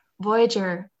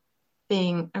Voyager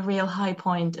being a real high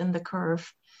point in the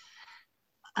curve,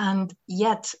 and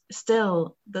yet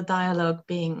still the dialogue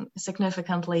being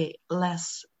significantly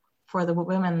less for the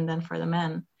women than for the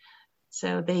men.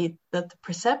 So the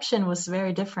perception was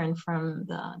very different from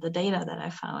the data that I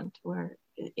found, where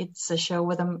it's a show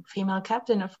with a female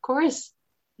captain, of course,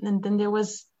 and then there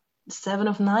was Seven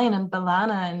of Nine and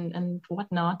B'Elanna and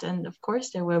whatnot, and of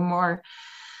course there were more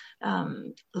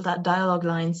that dialogue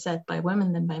lines set by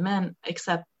women than by men,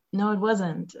 except no, it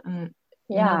wasn't. And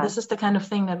this is the kind of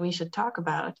thing that we should talk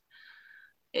about.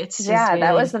 It's just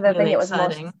that was the really thing. It was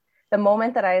exciting. The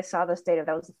moment that I saw this data,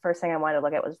 that was the first thing I wanted to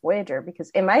look at was Voyager, because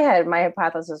in my head, my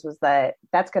hypothesis was that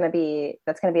that's going to be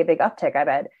a big uptick, I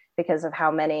bet, because of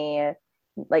how many,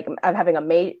 like, of having a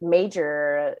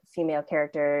major female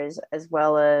characters as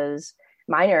well as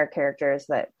minor characters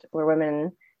that were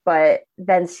women. But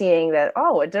then seeing that,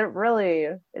 it didn't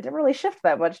really shift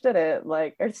that much, did it?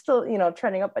 Like, it's still,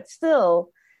 trending up, but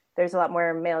still there's a lot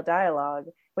more male dialogue,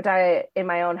 which I, in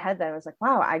my own head, then was like,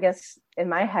 wow, I guess in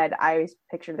my head, I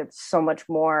pictured it so much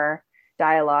more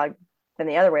dialogue than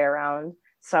the other way around.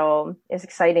 So it's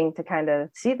exciting to kind of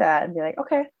see that and be like,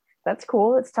 okay, that's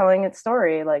cool. It's telling its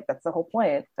story. Like that's the whole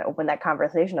point, to open that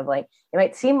conversation of like, it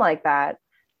might seem like that,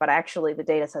 but actually the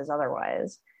data says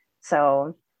otherwise.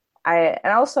 So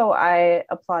I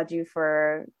applaud you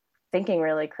for thinking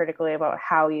really critically about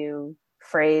how you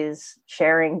phrase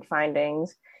sharing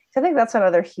findings. So I think that's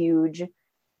another huge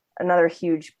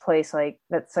place, like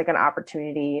that's like an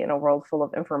opportunity in a world full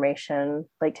of information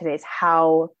like today's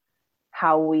how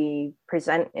we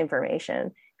present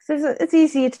information. So it's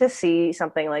easy to see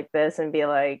something like this and be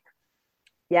like,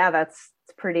 yeah, that's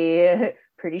pretty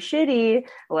pretty shitty,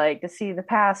 like to see the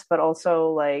past, but also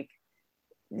like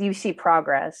you see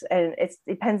progress, and it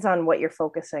depends on what you're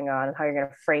focusing on and how you're going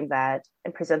to frame that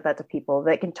and present that to people.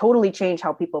 That can totally change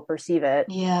how people perceive it.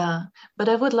 Yeah, but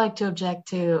I would like to object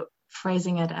to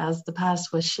phrasing it as the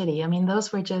past was shitty. I mean,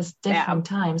 those were just different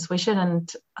times. We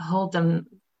shouldn't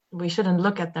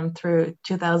look at them through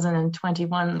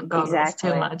 2021 goggles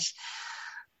too much.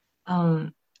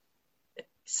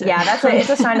 So. Yeah, it's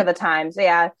a sign of the times.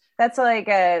 Yeah, that's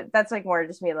like more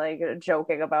just me like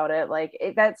joking about it. Like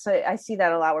I see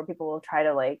that a lot where people will try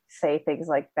to like say things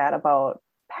like that about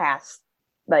past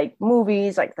like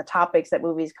movies, like the topics that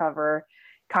movies cover,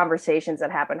 conversations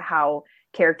that happen, how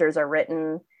characters are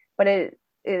written. But it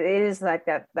is like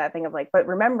that thing of like, but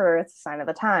remember, it's a sign of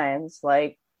the times.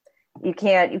 Like you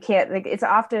can't like, it's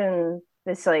often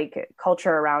this like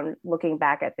culture around looking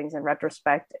back at things in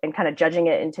retrospect and kind of judging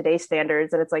it in today's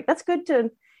standards. And it's like, it's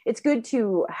good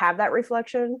to have that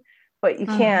reflection, but you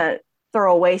can't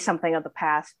throw away something of the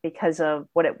past because of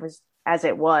what it was as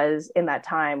it was in that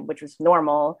time, which was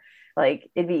normal. Like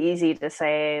it'd be easy to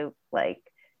say like,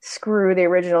 screw the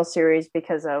original series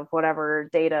because of whatever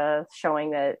data showing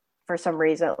that for some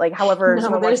reason, like however,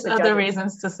 no, there's other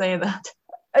reasons to say that.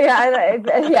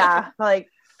 Yeah, like,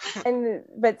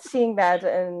 but seeing that,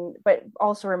 but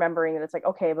also remembering that it's like,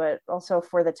 okay, but also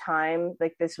for the time,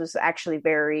 like this was actually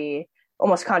very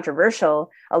almost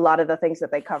controversial, a lot of the things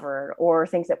that they covered or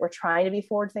things that were trying to be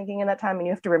forward thinking in that time. And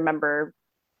you have to remember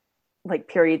like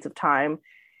periods of time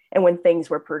and when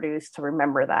things were produced to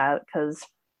remember that, because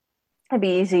it'd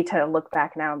be easy to look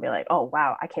back now and be like, oh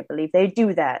wow, I can't believe they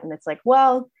do that. And it's like,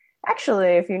 well,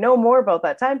 actually, if you know more about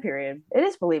that time period, it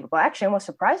is believable. Actually, almost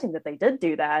surprising that they did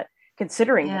do that,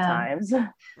 considering the times.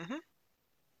 Mm-hmm.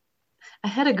 I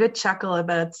had a good chuckle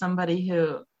about somebody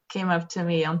who came up to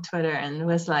me on Twitter and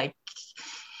was like,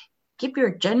 keep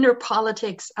your gender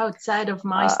politics outside of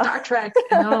my Star Trek.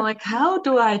 And I'm like, how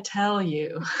do I tell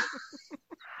you?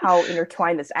 How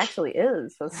intertwined this actually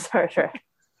is with Star Trek.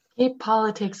 Keep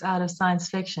politics out of science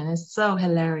fiction. It's so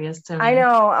hilarious to me. I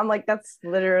know. I'm like, that's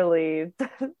literally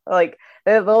like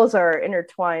those are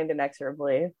intertwined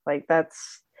inexorably. Like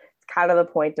that's kind of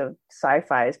the point of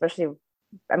sci-fi, especially.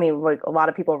 I mean, like a lot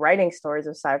of people writing stories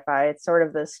of sci-fi. It sort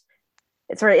of is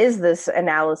this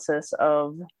analysis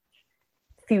of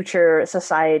future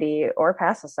society or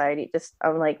past society. Just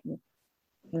I'm like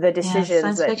the decisions.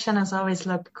 Science fiction has always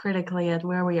looked critically at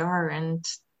where we are and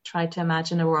tried to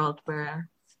imagine a world where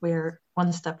we're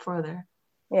one step further.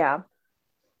 Yeah.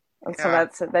 And so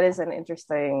that is an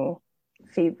interesting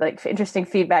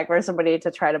feedback for somebody to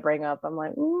try to bring up. I'm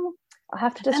like, I'll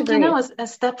have to disagree. And a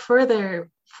step further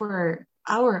for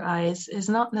our eyes is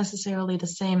not necessarily the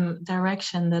same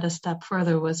direction that a step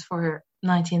further was for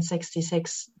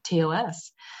 1966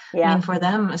 TOS. Yeah. I mean, for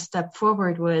them, a step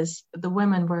forward was the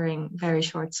women wearing very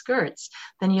short skirts.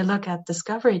 Then you look at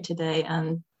Discovery today,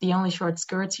 and the only short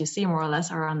skirts you see more or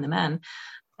less are on the men.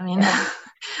 I mean,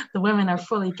 the women are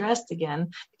fully dressed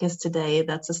again because today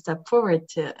that's a step forward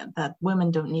to that women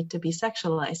don't need to be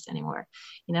sexualized anymore.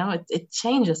 You know, it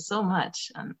changes so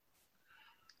much.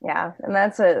 Yeah, and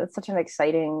it's such an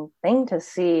exciting thing to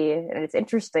see, and it's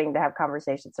interesting to have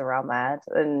conversations around that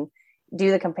and do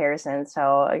the comparison.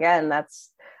 So again,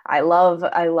 I love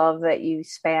that you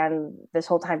span this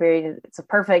whole time period. It's a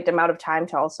perfect amount of time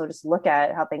to also just look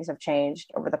at how things have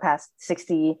changed over the past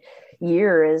 60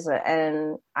 years.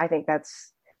 And I think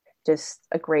that's just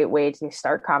a great way to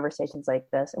start conversations like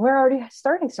this. And we're already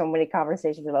starting so many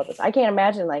conversations about this. I can't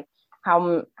imagine like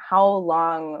how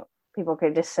long people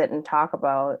could just sit and talk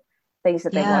about things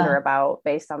that they wonder about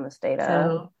based on this data.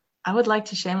 So I would like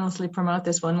to shamelessly promote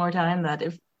this one more time, that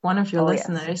if one of your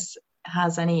listeners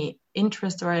has any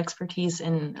interest or expertise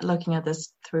in looking at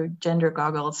this through gender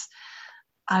goggles,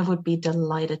 I would be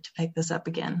delighted to pick this up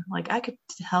again. Like I could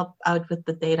help out with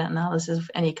the data analysis of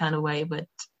any kind of way, but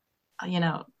you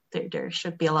know, there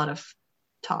should be a lot of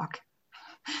talk.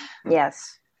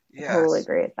 Yes. Totally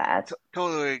agree with that.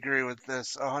 Totally agree with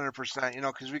this 100%. You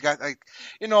know, because we got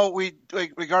we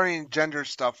regarding gender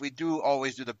stuff, we do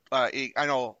always do the. I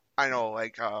know.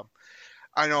 Like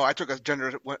I know I took a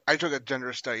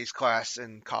gender studies class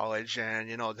in college, and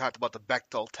talked about the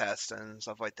Bechdel test and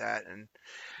stuff like that,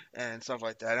 and stuff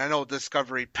like that. I know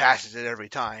Discovery passes it every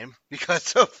time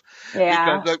because of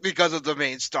Yeah. the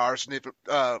main star,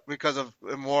 because of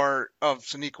more of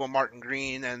Sonequa Martin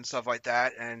Green and stuff like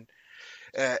that, and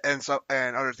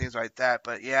other things like that.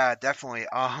 But yeah, definitely.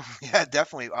 Yeah,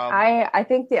 definitely. I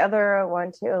think the other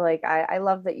one too, like I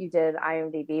love that you did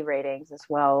IMDb ratings as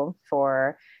well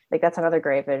for like that's another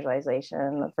great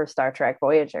visualization for Star Trek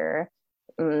Voyager.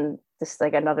 Just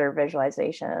like another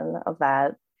visualization of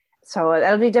that. So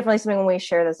that'll be definitely something when we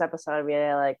share this episode, we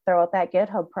like throw out that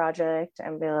GitHub project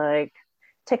and be like,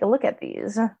 take a look at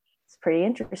these. It's pretty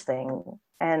interesting.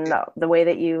 And the way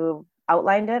that you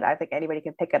outlined it, I think anybody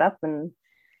can pick it up and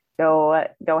go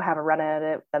have a run at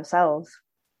it themselves.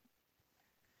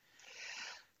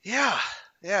 Yeah,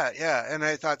 yeah. And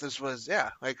I thought this was,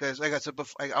 like I said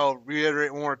before, like, I'll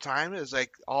reiterate one more time, is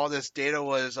like all this data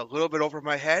was a little bit over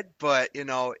my head, but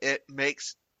it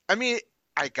makes. I mean,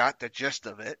 I got the gist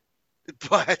of it,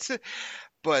 but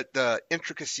the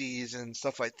intricacies and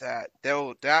stuff like that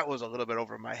was a little bit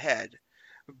over my head.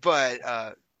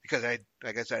 But because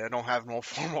like I said, I don't have no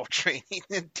formal training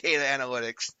in data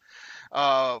analytics.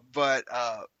 But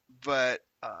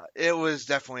it was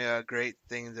definitely a great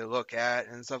thing to look at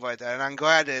and stuff like that. And I'm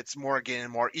glad it's getting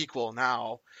more equal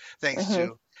now, thanks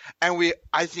to. And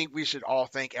I think we should all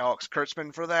thank Alex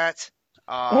Kurtzman for that.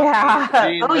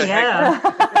 Yeah.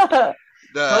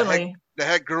 The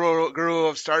head guru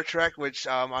of Star Trek, which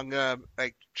I'm gonna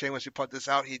shamelessly put this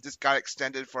out. He just got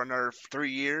extended for another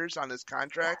 3 years on his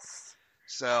contract, Yes.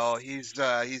 so he's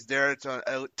there till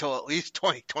at least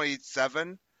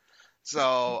 2027.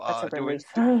 So That's a relief.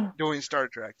 doing Star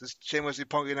Trek. Just shamelessly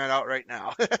poking that out right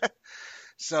now.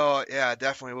 So yeah,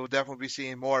 definitely we'll definitely be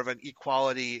seeing more of an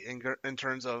equality in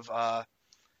terms of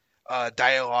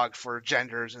dialogue for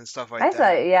genders and stuff like that.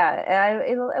 Thought, yeah,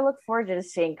 and I look forward to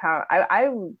just seeing how I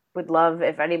would love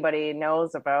if anybody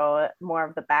knows about more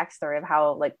of the backstory of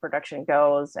how like production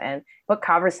goes and what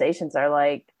conversations are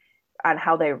like on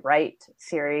how they write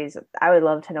series. I would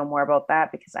love to know more about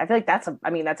that because I feel like that's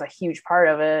a huge part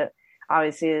of it.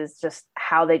 Obviously, is just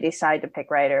how they decide to pick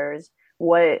writers.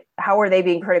 How are they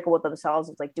being critical with themselves?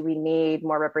 It's like, do we need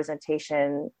more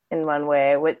representation in one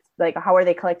way? How are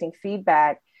they collecting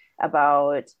feedback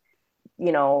about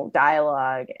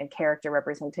dialogue and character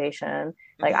representation?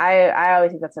 Like I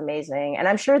always think that's amazing, and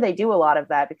I'm sure they do a lot of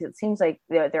that because it seems like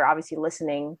they're obviously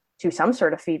listening to some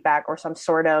sort of feedback or some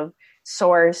sort of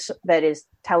source that is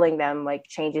telling them like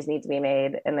changes need to be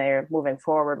made and they're moving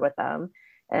forward with them.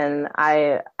 And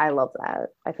I love that.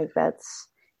 I think that's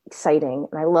exciting,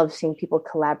 and I love seeing people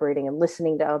collaborating and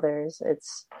listening to others.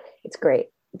 It's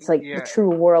great. It's like the true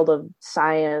world of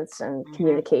science and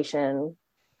communication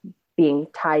being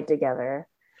tied together,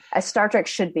 as Star Trek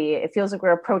should be. It feels like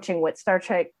we're approaching what Star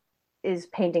Trek is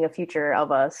painting a future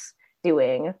of us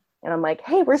doing. And I'm like,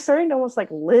 hey, we're starting to almost like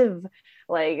live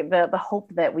like the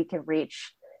hope that we can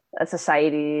reach a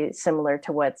society similar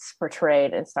to what's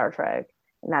portrayed in Star Trek.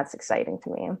 And that's exciting to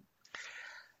me.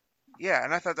 Yeah,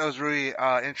 and I thought that was really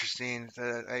interesting.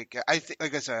 I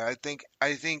think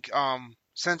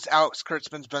since Alex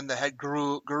Kurtzman's been the head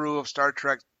guru of Star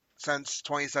Trek since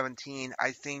 2017,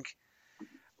 I think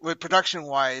with production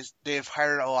wise, they've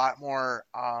hired a lot more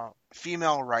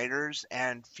female writers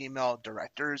and female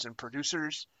directors and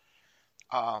producers.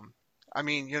 I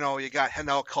mean, you got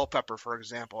Hanelle Culpepper, for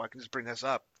example. I can just bring this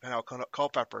up. Hanelle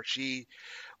Culpepper. She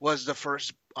was the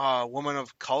first woman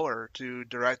of color to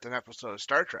direct an episode of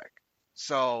Star Trek.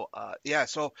 So,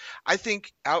 so I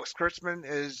think Alex Kurtzman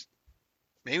is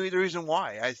maybe the reason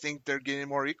why. I think they're getting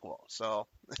more equal. So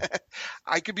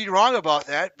I could be wrong about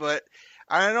that, but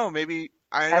I don't know. Maybe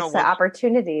that's the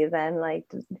opportunity. Then, like,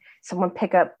 someone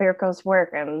pick up Birko's work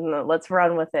and let's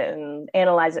run with it and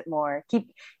analyze it more.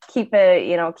 Keep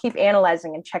it, keep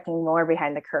analyzing and checking more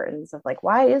behind the curtains of like,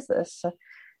 why is this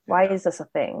a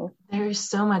thing? There's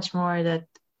so much more that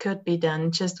could be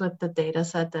done just with the data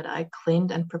set that I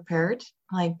cleaned and prepared.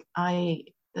 Like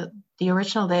the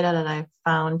original data that I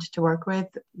found to work with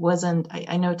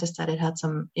I noticed that it had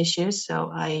some issues.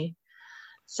 So I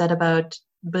set about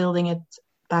building it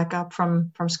back up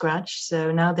from scratch.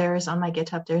 So now on my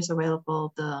GitHub, there's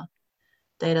available the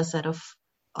data set of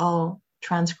all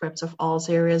transcripts of all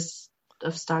series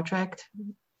of Star Trek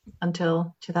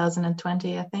until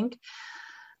 2020, I think.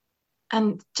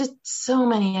 And just so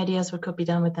many ideas what could be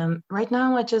done with them. Right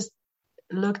now, I just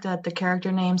looked at the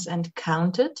character names and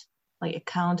counted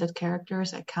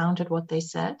characters. I counted what they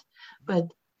said, but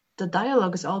the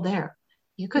dialogue is all there.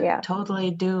 You could Yeah. totally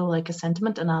do like a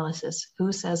sentiment analysis.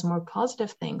 Who says more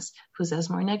positive things? Who says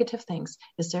more negative things?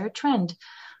 Is there a trend?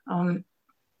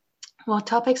 What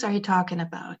topics are you talking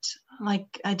about?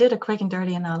 Like, I did a quick and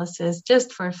dirty analysis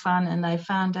just for fun, and I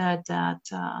found out that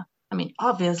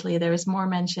obviously there is more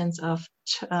mentions of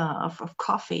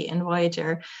coffee in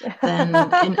Voyager than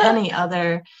in any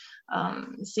other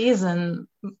season.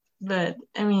 But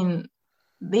I mean,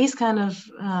 these kind of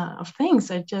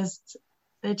things are just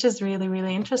really,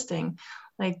 really interesting.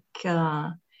 Like,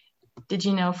 did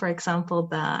you know, for example,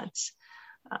 that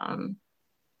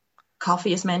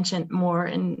coffee is mentioned more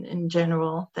in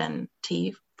general than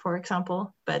tea, for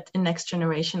example? But in Next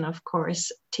Generation, of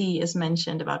course, tea is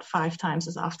mentioned about 5 times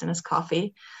as often as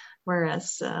coffee,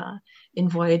 whereas in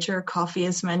Voyager, coffee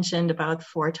is mentioned about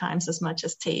 4 times as much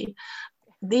as tea.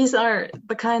 These are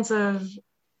the kinds of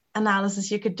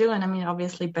analysis you could do. And I mean,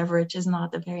 obviously, beverage is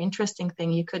not a very interesting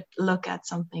thing. You could look at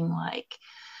something like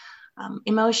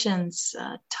emotions,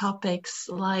 topics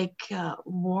like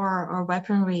war or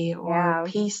weaponry or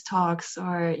peace talks,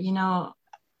 or, you know,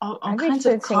 all kinds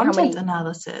of content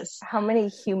analysis. How many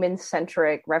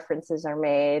human-centric references are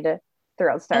made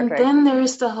throughout Star Trek? And then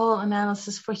there's the whole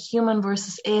analysis for human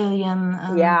versus alien.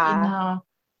 And, you know,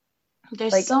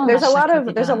 there's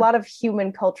a lot of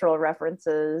human cultural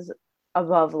references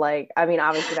above, like, I mean,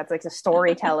 obviously that's like the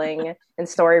storytelling and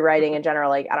story writing in general.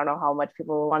 Like, I don't know how much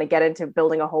people want to get into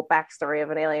building a whole backstory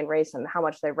of an alien race and how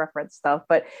much they reference stuff,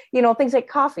 but, you know, things like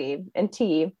coffee and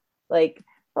tea, like,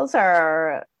 those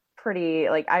are pretty,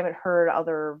 like, I haven't heard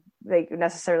other, like,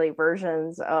 necessarily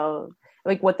versions of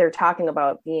like what they're talking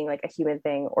about being like a human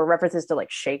thing, or references to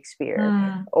like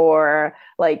Shakespeare or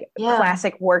like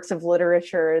classic works of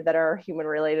literature that are human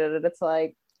related. And it's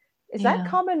like, is that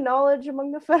common knowledge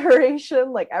among the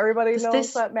Federation? Like, everybody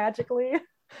knows that magically?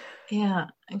 Yeah,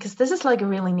 because this is like a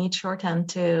really neat shorthand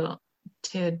to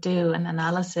do an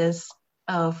analysis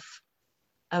of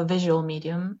a visual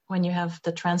medium when you have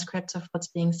the transcripts of what's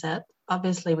being said.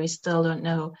 Obviously, we still don't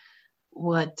know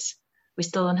we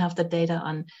still don't have the data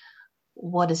on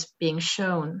what is being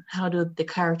shown. How do the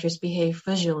characters behave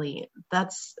visually?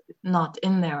 That's not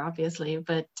in there, obviously,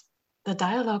 but the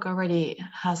dialogue already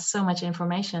has so much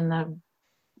information,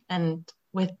 and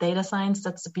with data science,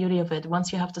 that's the beauty of it.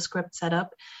 Once you have the script set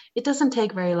up, it doesn't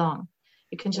take very long.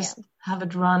 You can just have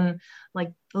it run,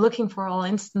 like looking for all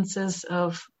instances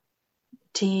of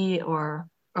tea or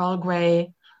Earl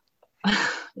Grey.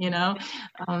 You know,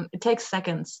 it takes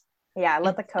seconds. Yeah,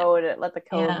 let the code.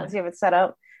 Once you have it set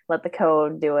up, let the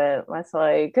code do it. That's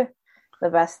like the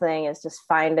best thing, is just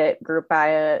find it, group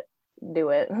by it, do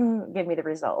it, give me the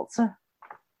results. Right.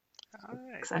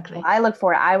 Exactly. I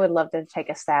would love to take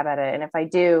a stab at it, and if I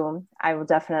do, I will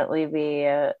definitely be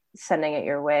sending it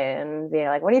your way and being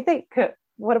like, what do you think?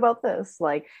 What about this?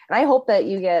 Like, and I hope that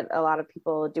you get a lot of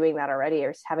people doing that already,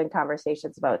 or having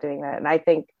conversations about doing that. And I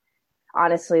think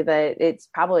honestly that it's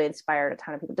probably inspired a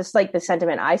ton of people, just like the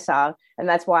sentiment I saw. And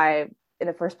that's why in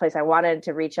the first place I wanted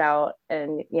to reach out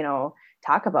and, you know,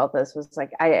 talk about this, was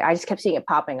like I just kept seeing it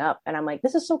popping up, and I'm like,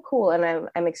 this is so cool, and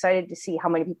I'm excited to see how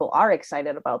many people are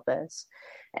excited about this,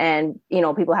 and, you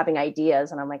know, people having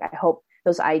ideas, and I'm like, I hope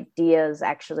those ideas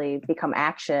actually become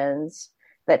actions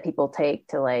that people take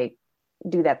to like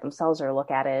do that themselves or look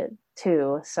at it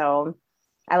too. So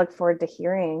I look forward to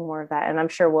hearing more of that, and I'm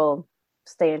sure we'll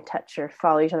stay in touch or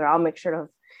follow each other. I'll make sure to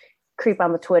creep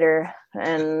on the Twitter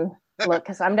and look,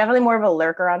 because I'm definitely more of a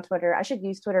lurker on Twitter. I should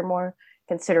use Twitter more,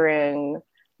 considering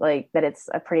like that it's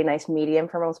a pretty nice medium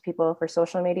for most people for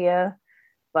social media,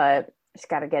 but just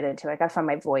got to get into it. I got to find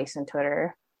my voice in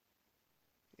Twitter.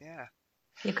 Yeah.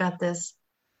 You got this.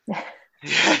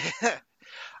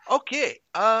 Okay.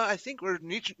 I think we're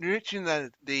reaching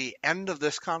the end of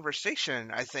this conversation,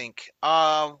 I think.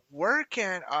 How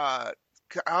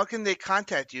can they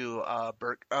contact you,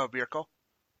 Birko?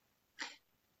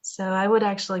 So I would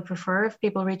actually prefer if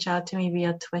people reach out to me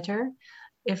via Twitter.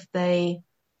 If they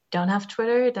don't have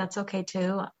Twitter, that's okay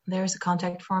too. There's a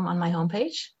contact form on my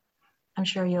homepage. I'm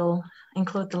sure you'll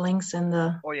include the links in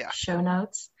the show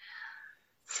notes.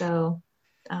 So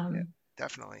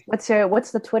definitely.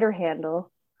 What's the Twitter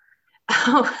handle?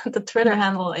 The Twitter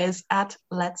handle is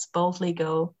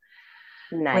 @letsboldlygo.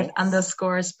 Nice. With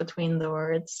underscores between the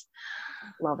words.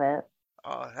 Love it.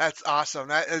 Oh, that's awesome.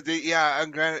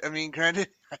 Granted,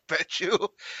 I bet you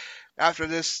after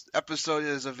this episode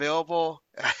is available,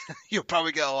 you'll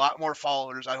probably get a lot more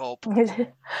followers, I hope.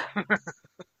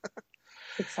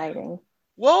 Exciting.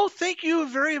 Well, thank you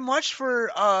very much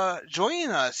for joining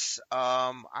us.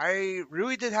 I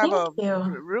really did have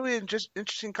really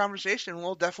interesting conversation.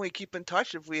 We'll definitely keep in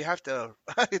touch if we have to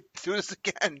do this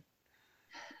again.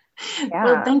 Yeah.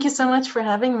 Well, thank you so much for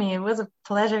having me. It was a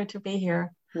pleasure to be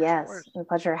here. Yes, a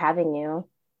pleasure having you.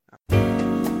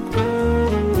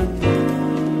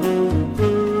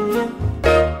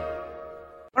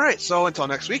 All right, so until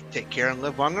next week, take care and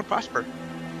live long and prosper.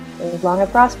 Live long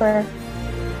and prosper.